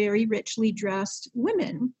very, very richly dressed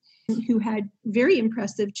women who had very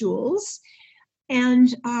impressive jewels. And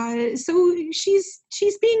so she's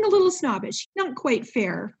being a little snobbish, not quite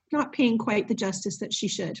fair, not paying quite the justice that she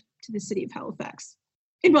should to the city of Halifax,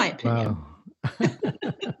 in my opinion. Wow.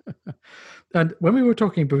 And when we were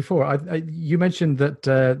talking before, you mentioned that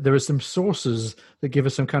there are some sources that give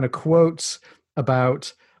us some kind of quotes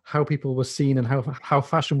about how people were seen and how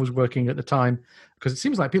fashion was working at the time, because it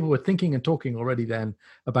seems like people were thinking and talking already then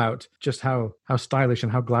about just how stylish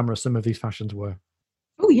and how glamorous some of these fashions were.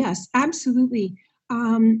 Oh, yes, absolutely.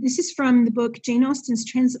 This is from the book Jane Austen's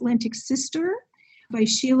Transatlantic Sister by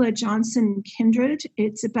Sheila Johnson Kindred.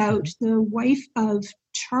 It's about the wife of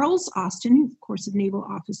Charles Austen, of course, a naval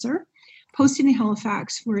officer, posted in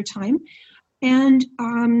Halifax for a time. And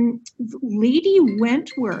Lady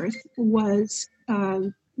Wentworth was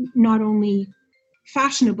not only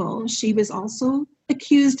fashionable, she was also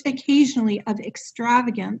accused occasionally of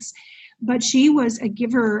extravagance, but she was a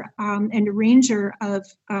giver and arranger of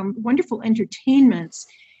wonderful entertainments.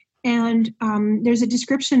 And there's a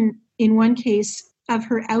description in one case of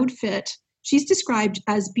her outfit. She's described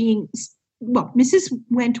as being, Mrs.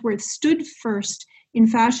 Wentworth stood first in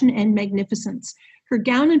fashion and magnificence. Her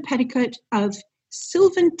gown and petticoat of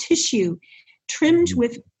sylvan tissue, trimmed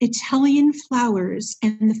with Italian flowers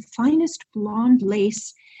and the finest blonde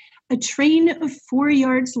lace, a train of 4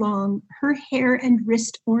 yards long, her hair and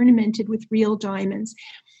wrist ornamented with real diamonds.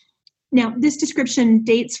 Now, this description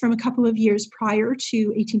dates from a couple of years prior to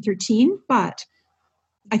 1813, but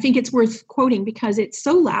I think it's worth quoting because it's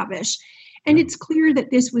so lavish. And it's clear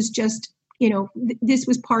that this was just, this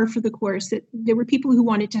was par for the course, that there were people who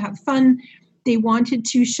wanted to have fun. They wanted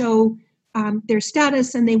to show their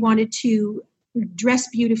status, and they wanted to dress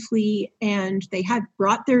beautifully, and they had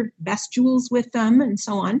brought their best jewels with them and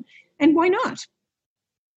so on. And why not?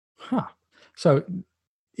 Huh. So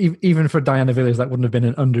even for Diana Villiers, that wouldn't have been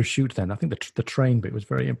an undershoot then. I think the train bit was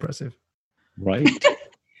very impressive. Right.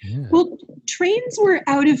 Yeah. Well, trains were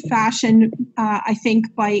out of fashion, I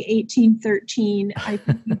think, by 1813.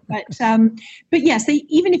 But yes,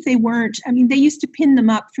 even if they weren't, I mean, they used to pin them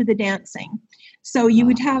up for the dancing. So you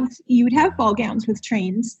would have ball gowns with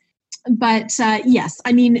trains. But yes,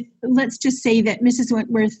 I mean, let's just say that Mrs.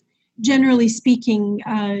 Wentworth, generally speaking,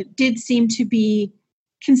 did seem to be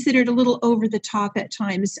considered a little over the top at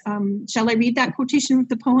times. Shall I read that quotation with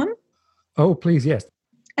the poem? Oh, please, yes.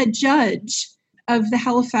 A judge of the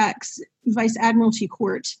Halifax Vice Admiralty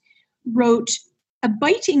Court wrote a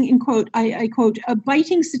biting, in quote, I quote, a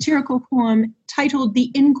biting satirical poem titled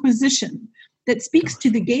The Inquisition that speaks to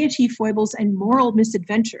the gaiety, foibles, and moral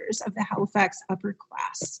misadventures of the Halifax upper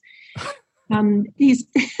class.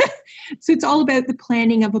 So it's all about the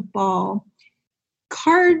planning of a ball.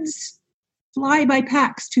 Cards fly by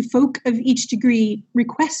packs to folk of each degree,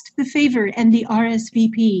 request the favor and the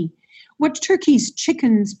RSVP. What turkeys,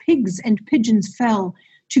 chickens, pigs, and pigeons fell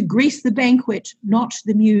to grace the banquet, not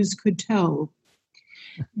the muse could tell.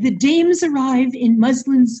 The dames arrive in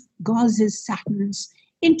muslins, gauzes, satins,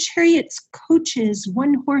 in chariots, coaches,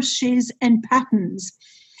 one-horse chaise, and pattens.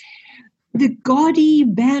 The gaudy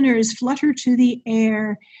banners flutter to the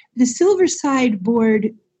air. The silver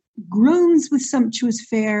sideboard groans with sumptuous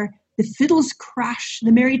fare. The fiddles crash,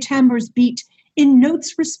 the merry tambours beat, in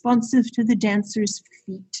notes responsive to the dancers'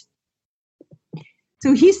 feet.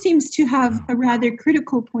 So he seems to have a rather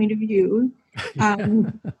critical point of view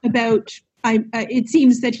about, it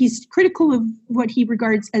seems that he's critical of what he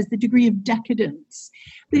regards as the degree of decadence.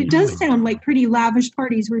 But it does sound like pretty lavish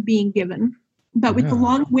parties were being given. But with the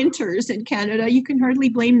long winters in Canada, you can hardly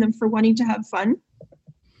blame them for wanting to have fun.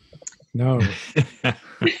 No.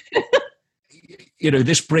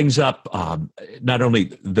 This brings up not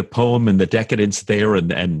only the poem and the decadence there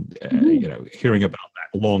and hearing about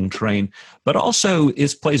that long train, but also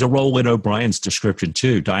plays a role in O'Brien's description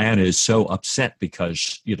too. Diana is so upset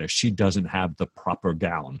because, she doesn't have the proper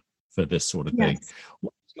gown for this sort of thing.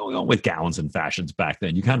 What's going on with gowns and fashions back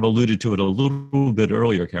then? You kind of alluded to it a little bit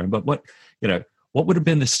earlier, Karen, but what would have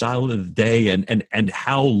been the style of the day and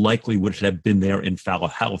how likely would it have been there in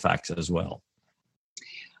Halifax as well?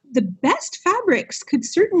 The best fabrics could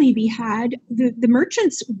certainly be had. The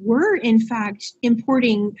merchants were, in fact,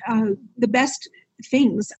 importing the best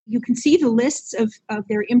things. You can see the lists of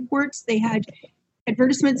their imports. They had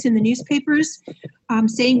advertisements in the newspapers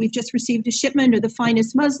saying we've just received a shipment of the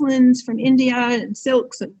finest muslins from India and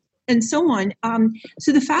silks and so on.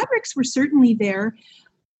 So the fabrics were certainly there.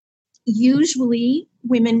 Usually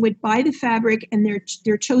women would buy the fabric and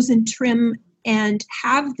their chosen trim and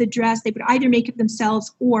have the dress. They would either make it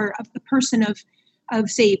themselves or a person of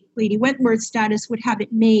say, Lady Wentworth's status would have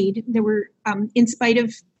it made. There were, in spite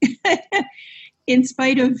of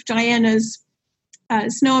Diana's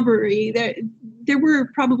snobbery, there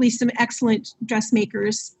were probably some excellent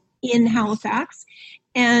dressmakers in Halifax,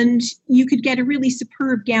 and you could get a really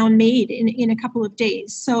superb gown made in a couple of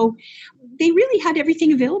days. So they really had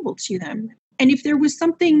everything available to them. And if there was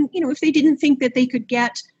something, if they didn't think that they could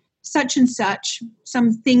get such and such,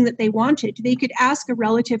 something that they wanted, they could ask a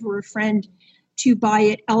relative or a friend to buy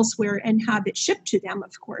it elsewhere and have it shipped to them.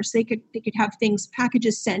 Of course, they could have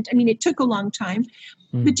packages sent. I mean, it took a long time,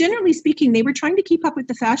 but generally speaking, they were trying to keep up with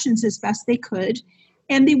the fashions as best they could.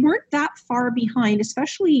 And they weren't that far behind,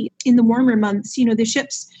 especially in the warmer months. The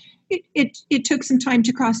ships, it took some time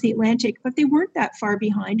to cross the Atlantic, but they weren't that far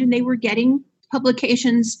behind, and they were getting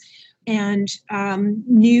publications and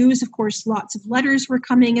news. Of course, lots of letters were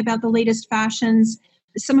coming about the latest fashions.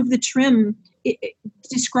 Some of the trim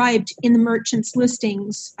described in the merchants'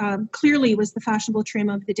 listings clearly was the fashionable trim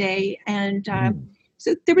of the day. And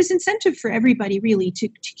so there was incentive for everybody, really, to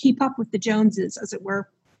keep up with the Joneses, as it were.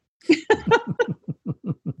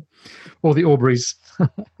 Or the Aubreys.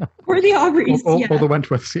 Or the Aubreys, or the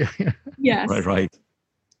Wentworths, yeah. Yes. Right.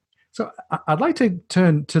 So I'd like to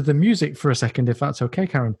turn to the music for a second, if that's okay,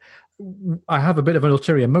 Karen. I have a bit of an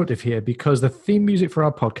ulterior motive here because the theme music for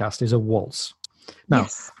our podcast is a waltz. Now,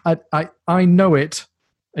 yes. I know it.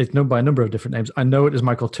 It's known by a number of different names. I know it as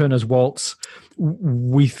Michael Turner's Waltz.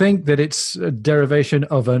 We think that it's a derivation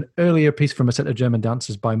of an earlier piece from a set of German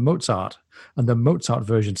dances by Mozart, and the Mozart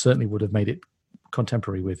version certainly would have made it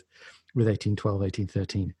contemporary with 1812,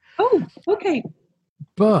 1813. Oh, okay.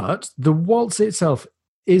 But the waltz itself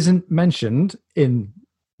isn't mentioned in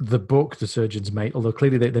the book The Surgeon's Mate, although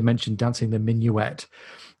clearly they mentioned dancing the minuet.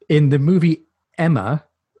 In the movie Emma,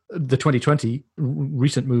 the 2020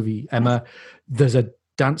 recent movie Emma, there's a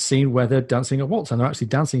dance scene where they're dancing a waltz, and they're actually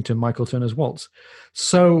dancing to Michael Turner's Waltz.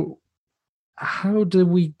 So how do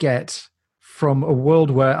we get from a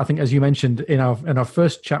world where, I think, as you mentioned in our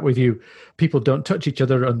first chat with you, people don't touch each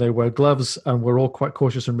other and they wear gloves and we're all quite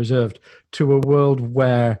cautious and reserved, to a world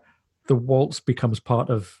where the waltz becomes part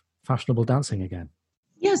of fashionable dancing again?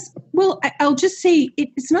 Yes. Well, I'll just say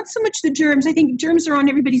it's not so much the germs. I think germs are on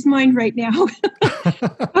everybody's mind right now.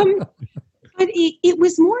 But it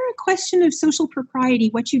was more a question of social propriety.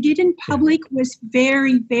 What you did in public was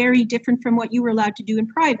very, very different from what you were allowed to do in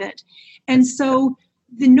private. And so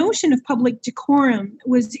the notion of public decorum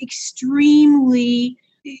was extremely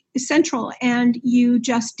central, and you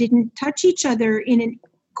just didn't touch each other in an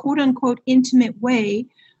quote unquote intimate way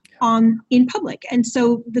in public. And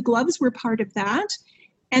so the gloves were part of that.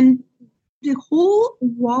 And the whole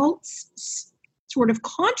waltz sort of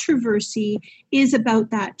controversy is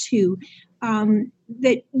about that too.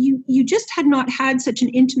 That you just had not had such an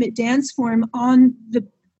intimate dance form on the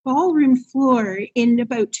ballroom floor in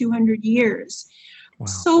about 200 years. Wow.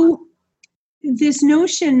 So this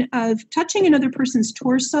notion of touching another person's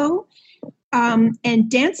torso and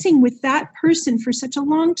dancing with that person for such a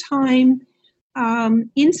long time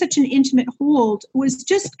in such an intimate hold was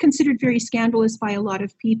just considered very scandalous by a lot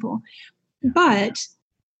of people. But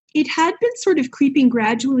it had been sort of creeping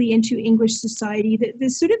gradually into English society. The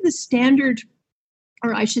sort of the standard,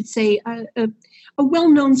 or I should say, a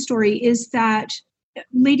well-known story is that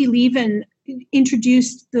Lady Leven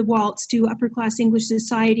introduced the waltz to upper-class English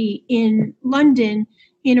society in London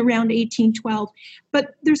in around 1812.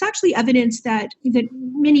 But there's actually evidence that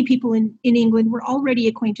many people in England were already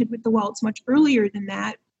acquainted with the waltz much earlier than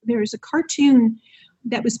that. There's a cartoon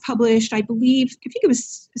that was published, I think it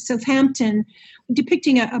was Southampton,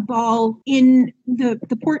 depicting a ball in the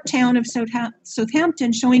port town of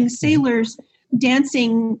Southampton, showing sailors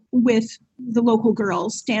dancing with the local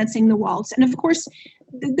girls, dancing the waltz. And of course,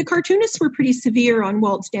 the cartoonists were pretty severe on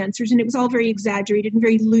waltz dancers, and it was all very exaggerated and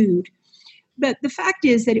very lewd. But the fact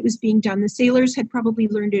is that it was being done. The sailors had probably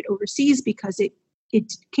learned it overseas because it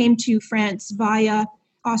came to France via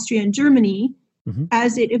Austria and Germany. Mm-hmm.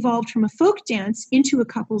 As it evolved from a folk dance into a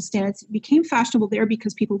couples dance, it became fashionable there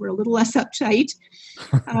because people were a little less uptight.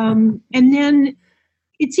 And then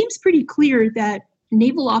it seems pretty clear that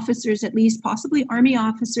naval officers, at least possibly army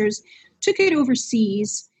officers, took it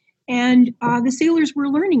overseas, and the sailors were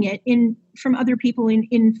learning it from other people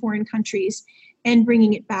in foreign countries and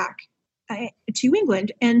bringing it back to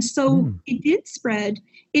England. And so it did spread.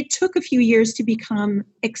 It took a few years to become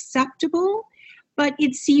acceptable. But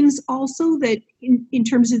it seems also that in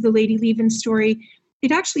terms of the Lady Leven story,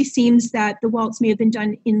 it actually seems that the waltz may have been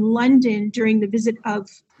done in London during the visit of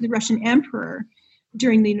the Russian emperor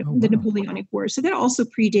during the Napoleonic War. So that also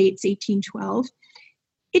predates 1812.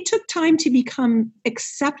 It took time to become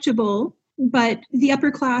acceptable, but the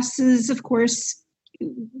upper classes, of course,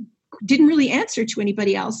 didn't really answer to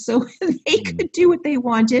anybody else. So they could do what they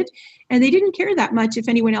wanted, and they didn't care that much if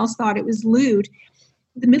anyone else thought it was lewd.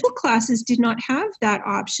 The middle classes did not have that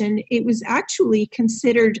option. It was actually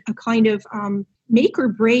considered a kind of make or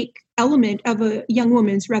break element of a young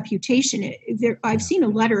woman's reputation. I've seen a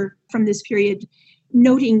letter from this period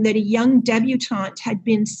noting that a young debutante had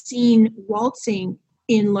been seen waltzing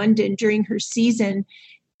in London during her season.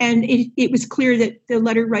 And it was clear that the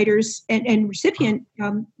letter writers and recipient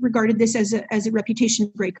regarded this as a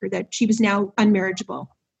reputation breaker, that she was now unmarriageable.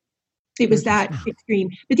 It was that extreme.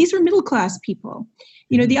 But these were middle-class people.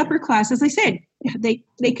 The upper class, as I said,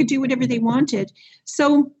 they could do whatever they wanted.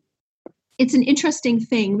 So it's an interesting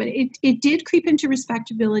thing, but it did creep into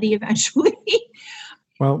respectability eventually.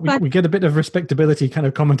 Well, we get a bit of respectability kind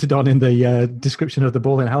of commented on in the description of the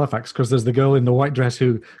ball in Halifax, because there's the girl in the white dress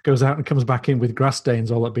who goes out and comes back in with grass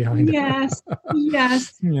stains all up behind her.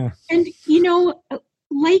 Yes. Yeah. And,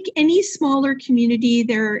 like any smaller community,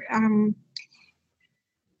 there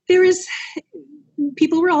is...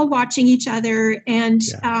 people were all watching each other, and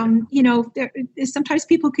sometimes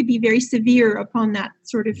people could be very severe upon that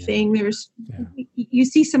sort of thing. You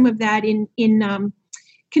see some of that in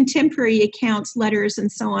contemporary accounts, letters, and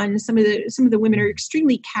so on. Some of the women are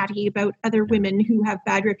extremely catty about other women who have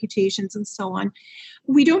bad reputations and so on.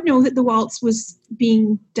 We don't know that the waltz was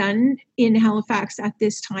being done in Halifax at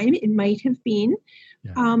this time. It might have been.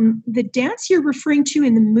 The dance you're referring to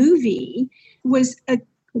in the movie was a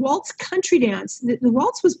waltz country dance. The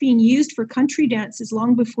waltz was being used for country dances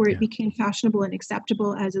long before it became fashionable and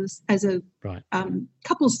acceptable as a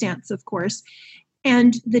couples dance, of course.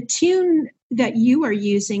 And the tune that you are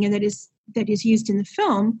using and that is used in the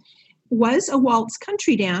film was a waltz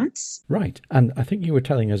country dance. Right. And I think you were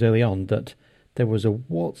telling us early on that there was a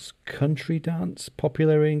waltz country dance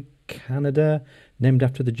popular in Canada named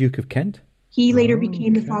after the Duke of Kent. He later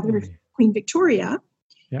became the father of Queen Victoria.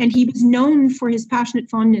 Yep. And he was known for his passionate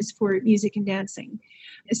fondness for music and dancing.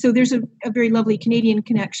 So there's a very lovely Canadian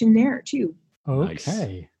connection there too.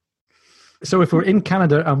 Okay. Nice. So if we're in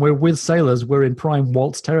Canada and we're with sailors, we're in prime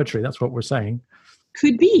waltz territory. That's what we're saying.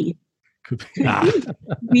 Could be. Could be.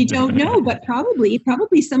 We don't know, but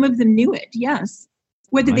probably some of them knew it, yes.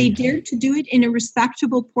 Whether they dared to do it in a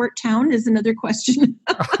respectable port town is another question.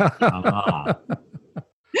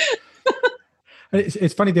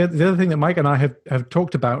 It's funny. The other thing that Mike and I have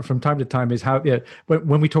talked about from time to time is how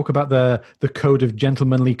when we talk about the code of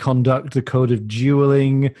gentlemanly conduct, the code of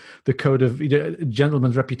dueling, the code of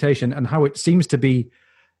gentleman's reputation, and how it seems to be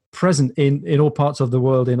present in all parts of the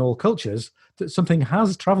world, in all cultures, that something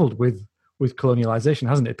has traveled with colonialization,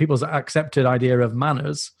 hasn't it? People's accepted idea of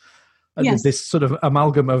manners, yes. This sort of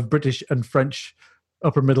amalgam of British and French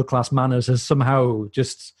upper middle class manners has somehow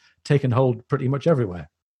just taken hold pretty much everywhere.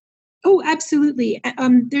 Oh, absolutely.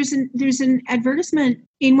 There's an advertisement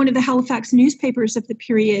in one of the Halifax newspapers of the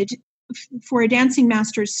period for a dancing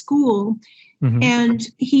master's school, mm-hmm. and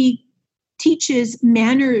he teaches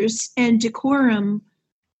manners and decorum,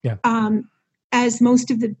 as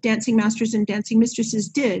most of the dancing masters and dancing mistresses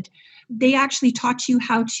did. They actually taught you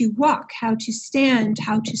how to walk, how to stand,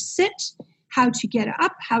 how to sit, how to get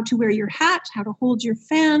up, how to wear your hat, how to hold your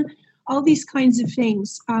fan, all these kinds of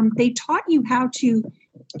things. They taught you how to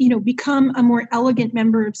become a more elegant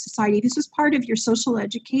member of society. This was part of your social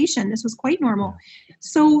education. This was quite normal.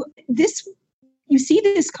 So you see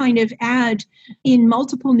this kind of ad in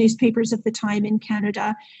multiple newspapers of the time in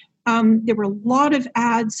Canada. There were a lot of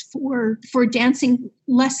ads for dancing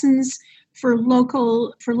lessons, for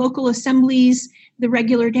local assemblies, the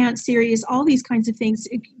regular dance series, all these kinds of things.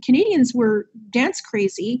 Canadians were dance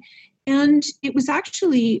crazy. And it was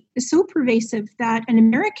actually so pervasive that an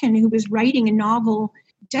American who was writing a novel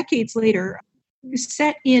decades later,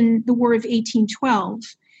 set in the War of 1812,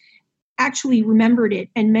 actually remembered it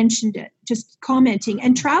and mentioned it, just commenting.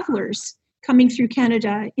 And travelers coming through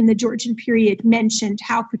Canada in the Georgian period mentioned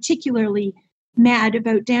how particularly mad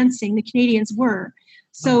about dancing the Canadians were.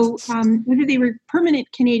 So whether they were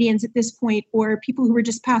permanent Canadians at this point or people who were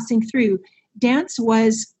just passing through, dance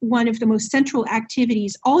was one of the most central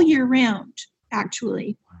activities all year round,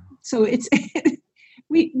 actually. So it's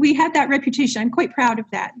we had that reputation. I'm quite proud of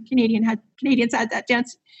that. Canadians had that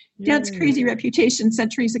dance crazy reputation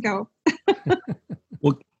centuries ago.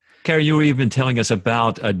 Well, Karen, you were even telling us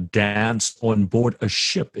about a dance on board a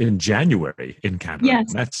ship in January in Canada.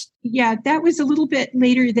 Yes, that was a little bit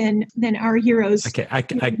later than our heroes. Okay, I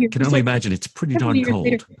can only imagine it's pretty darn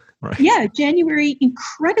cold. Right? Yeah, January,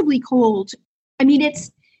 incredibly cold. I mean,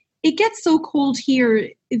 it gets so cold here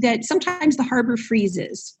that sometimes the harbor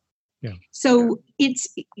freezes. Yeah. So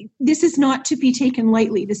this is not to be taken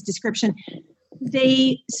lightly, this description.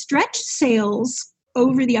 They stretched sails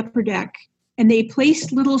over the upper deck and they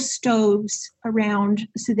placed little stoves around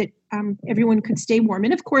so that everyone could stay warm.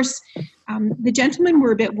 And of course, the gentlemen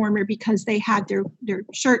were a bit warmer because they had their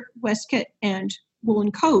shirt, waistcoat, and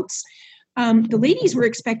woolen coats. The ladies were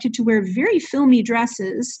expected to wear very filmy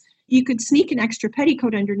dresses. You could sneak an extra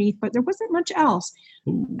petticoat underneath, but there wasn't much else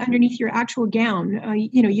underneath your actual gown.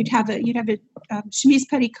 You'd have a chemise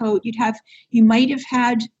petticoat. You might have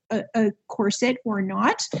had a corset or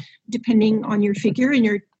not, depending on your figure and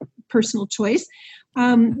your personal choice.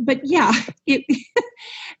 But yeah,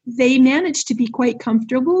 they managed to be quite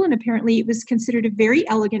comfortable, and apparently it was considered a very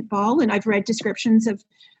elegant ball. And I've read descriptions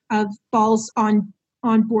of balls on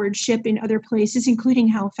board ship in other places, including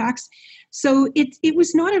Halifax. So it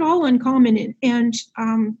was not at all uncommon. And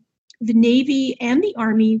the Navy and the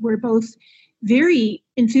Army were both very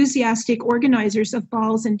enthusiastic organizers of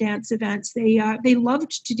balls and dance events. They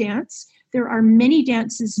loved to dance. There are many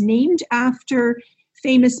dances named after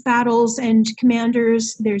famous battles and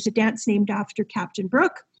commanders. There's a dance named after Captain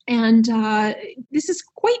Brooke. And this is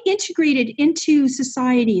quite integrated into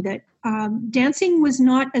society, that dancing was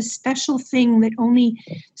not a special thing that only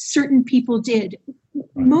certain people did.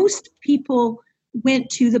 Most people went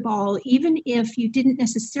to the ball. Even if you didn't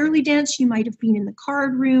necessarily dance, you might have been in the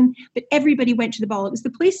card room, but everybody went to the ball. It was the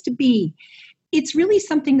place to be. It's really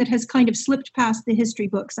something that has kind of slipped past the history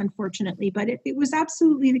books, unfortunately, but it was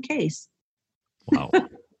absolutely the case. Wow.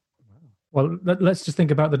 Well, let's just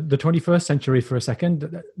think about the 21st century for a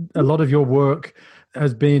second. A lot of your work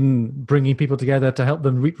has been bringing people together to help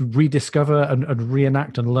them rediscover and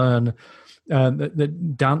reenact and learn the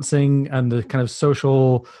dancing and the kind of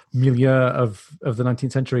social milieu of the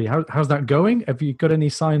 19th century. How's that going? Have you got any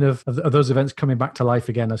sign of those events coming back to life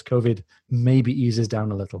again as COVID maybe eases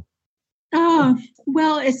down a little?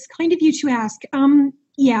 Well, it's kind of you to ask.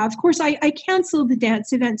 Yeah, of course, I canceled the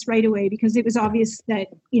dance events right away because it was obvious that,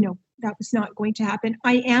 that was not going to happen.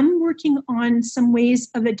 I am working on some ways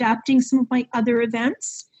of adapting some of my other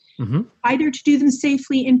events, either to do them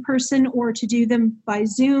safely in person or to do them by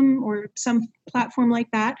Zoom or some platform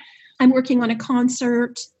like that. I'm working on a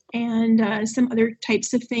concert and some other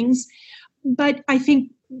types of things. But I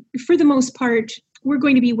think for the most part, we're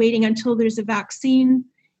going to be waiting until there's a vaccine.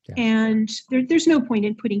 Yeah. And there's no point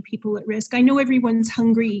in putting people at risk. I know everyone's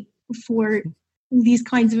hungry for these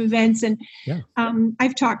kinds of events. And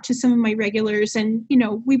I've talked to some of my regulars and,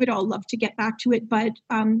 we would all love to get back to it, but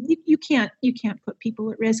you can't put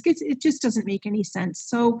people at risk. It just doesn't make any sense.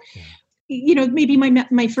 So, maybe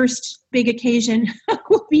my first big occasion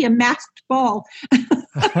will be a masked ball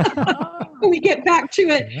when we get back to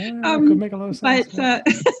it. Yeah, could make a lot of sense.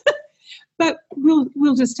 But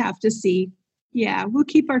we'll just have to see. Yeah, we'll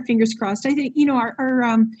keep our fingers crossed. I think,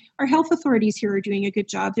 our health authorities here are doing a good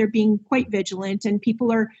job. They're being quite vigilant, and people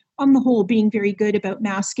are, on the whole, being very good about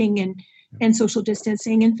masking and social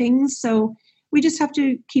distancing and things. So we just have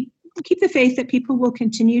to keep the faith that people will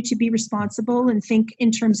continue to be responsible and think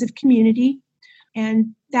in terms of community.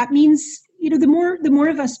 And that means, the more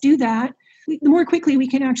of us do that, the more quickly we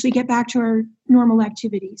can actually get back to our normal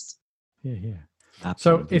activities. Yeah.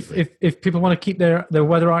 Absolutely. So if people want to keep their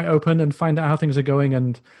weather eye open and find out how things are going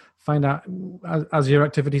and find out as your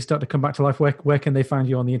activities start to come back to life, where can they find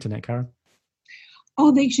you on the internet, Karen?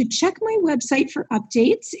 Oh, they should check my website for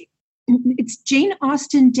updates. It's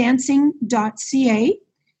janeaustendancing.ca.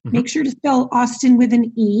 Make sure to spell Austin with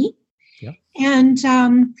an E. Yeah. And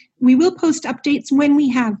we will post updates when we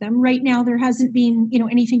have them. Right now, there hasn't been,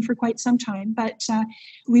 anything for quite some time, but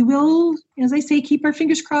we will, as I say, keep our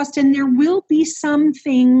fingers crossed, and there will be some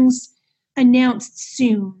things announced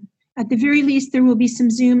soon. At the very least, there will be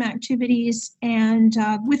some Zoom activities, and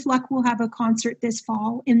with luck, we'll have a concert this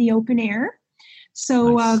fall in the open air.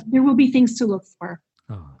 So Nice. There will be things to look for.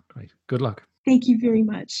 Oh, great. Good luck. Thank you very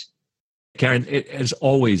much. Karen, as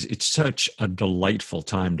always, it's such a delightful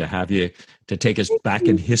time to have you to take us back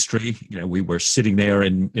in history. We were sitting there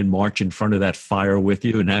in March in front of that fire with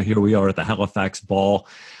you, and now here we are at the Halifax Ball.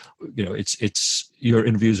 It's your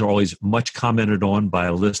interviews are always much commented on by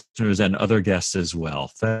listeners and other guests as well.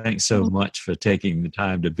 Thanks so much for taking the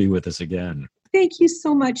time to be with us again. Thank you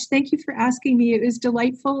so much. Thank you for asking me. It was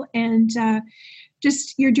delightful, and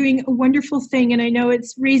you're doing a wonderful thing, and I know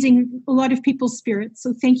it's raising a lot of people's spirits.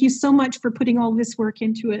 So thank you so much for putting all this work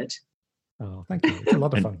into it. Oh, thank you. It's a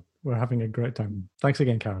lot of fun. We're having a great time. Thanks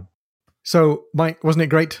again, Karen. So, Mike, wasn't it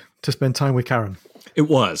great to spend time with Karen? It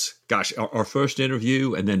was. Gosh, our first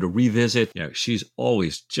interview, and then to revisit, she's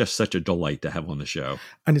always just such a delight to have on the show.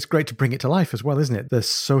 And it's great to bring it to life as well, isn't it? The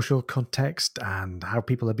social context and how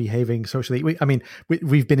people are behaving socially.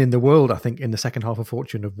 We've been in the world, I think, in the second half of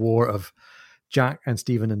Fortune of War of Jack and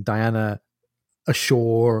Stephen and Diana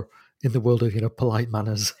ashore in the world of, polite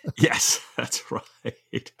manners. Yes, that's right.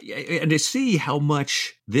 And to see how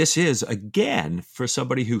much this is, again, for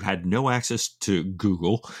somebody who had no access to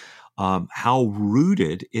Google, how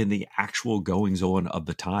rooted in the actual goings-on of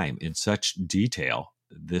the time in such detail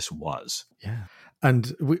this was. Yeah.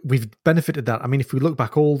 And we've benefited that. I mean, if we look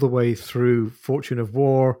back all the way through Fortune of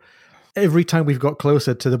War, every time we've got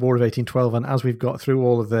closer to the War of 1812, and as we've got through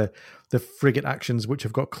all of the frigate actions, which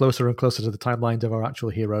have got closer and closer to the timelines of our actual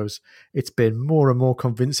heroes, it's been more and more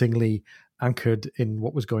convincingly anchored in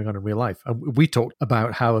what was going on in real life. And we talked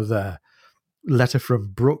about how the letter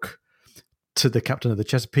from Brooke to the captain of the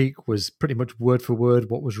Chesapeake was pretty much word for word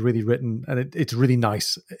what was really written. And it's really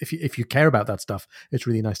nice. If you care about that stuff, it's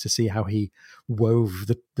really nice to see how he wove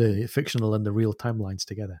the fictional and the real timelines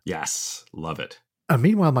together. Yes, love it. And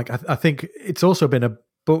meanwhile, Mike, I think it's also been a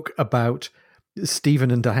book about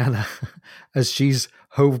Stephen and Diana as she's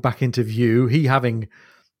hove back into view, he having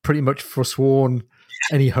pretty much forsworn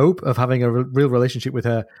any hope of having a real relationship with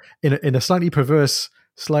her in a slightly perverse,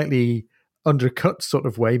 slightly undercut sort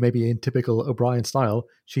of way, maybe in typical O'Brien style.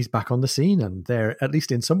 She's back on the scene, and they're, at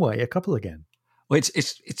least in some way, a couple again. Well,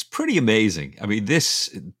 it's pretty amazing. I mean,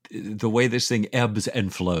 the way this thing ebbs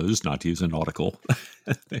and flows, not to use a nautical,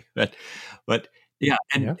 but yeah,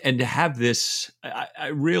 and to have this, I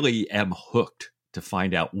really am hooked to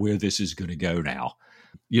find out where this is going to go now.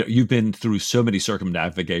 You've been through so many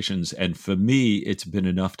circumnavigations, and for me, it's been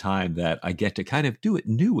enough time that I get to kind of do it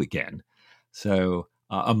new again. So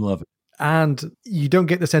I'm loving it. And you don't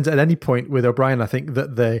get the sense at any point with O'Brien, I think,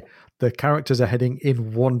 that the characters are heading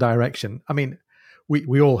in one direction. I mean,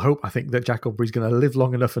 we all hope, I think, that Jack Aubrey's going to live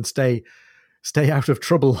long enough and stay out of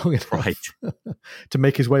trouble long enough, right, to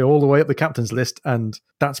make his way all the way up the captain's list. And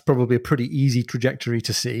that's probably a pretty easy trajectory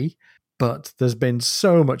to see. But there's been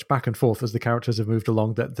so much back and forth as the characters have moved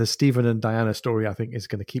along that the Stephen and Diana story, I think, is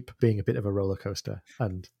going to keep being a bit of a roller coaster.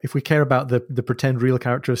 And if we care about the pretend real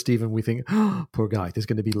character of Stephen, we think, oh, poor guy, there's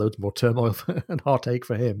going to be loads more turmoil and heartache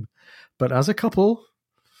for him. But as a couple,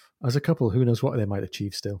 who knows what they might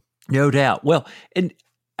achieve still. No doubt. Well, and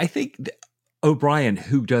I think O'Brien,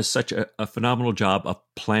 who does such a phenomenal job of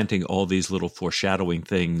planting all these little foreshadowing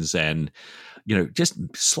things and, just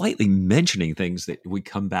slightly mentioning things that we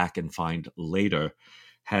come back and find later,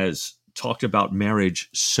 has talked about marriage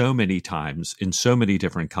so many times in so many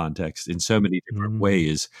different contexts, in so many different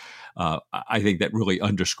ways. I think that really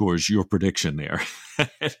underscores your prediction there.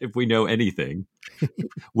 If we know anything,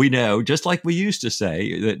 we know, just like we used to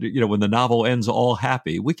say, that when the novel ends all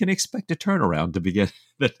happy, we can expect a turnaround to begin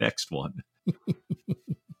the next one.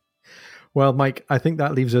 Well, Mike, I think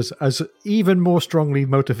that leaves us as even more strongly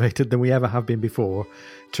motivated than we ever have been before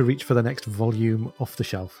to reach for the next volume off the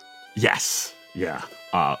shelf. Yes. Yeah.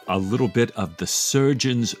 A little bit of The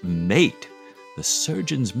Surgeon's Mate. The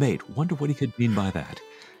Surgeon's Mate. Wonder what he could mean by that.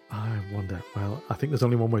 I wonder. Well, I think there's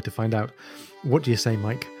only one way to find out. What do you say,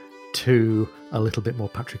 Mike, to a little bit more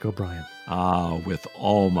Patrick O'Brien? With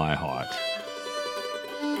all my heart.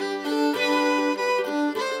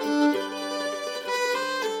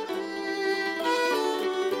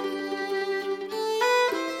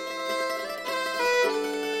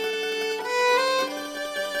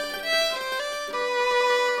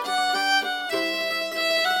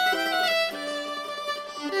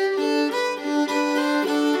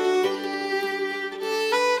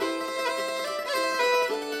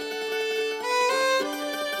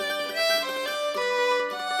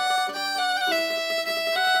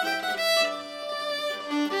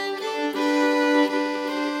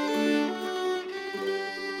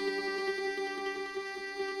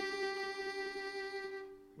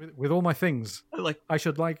 With all my things, I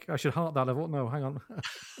should heart that. No, hang on.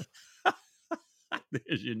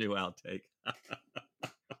 There's your new outtake.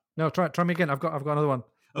 No, try me again. I've got another one.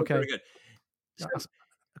 Okay, very good. So,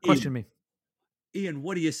 question me, Ian.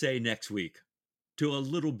 What do you say next week to a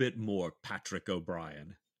little bit more Patrick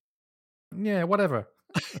O'Brien? Yeah, whatever.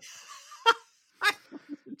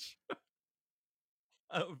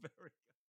 Oh, very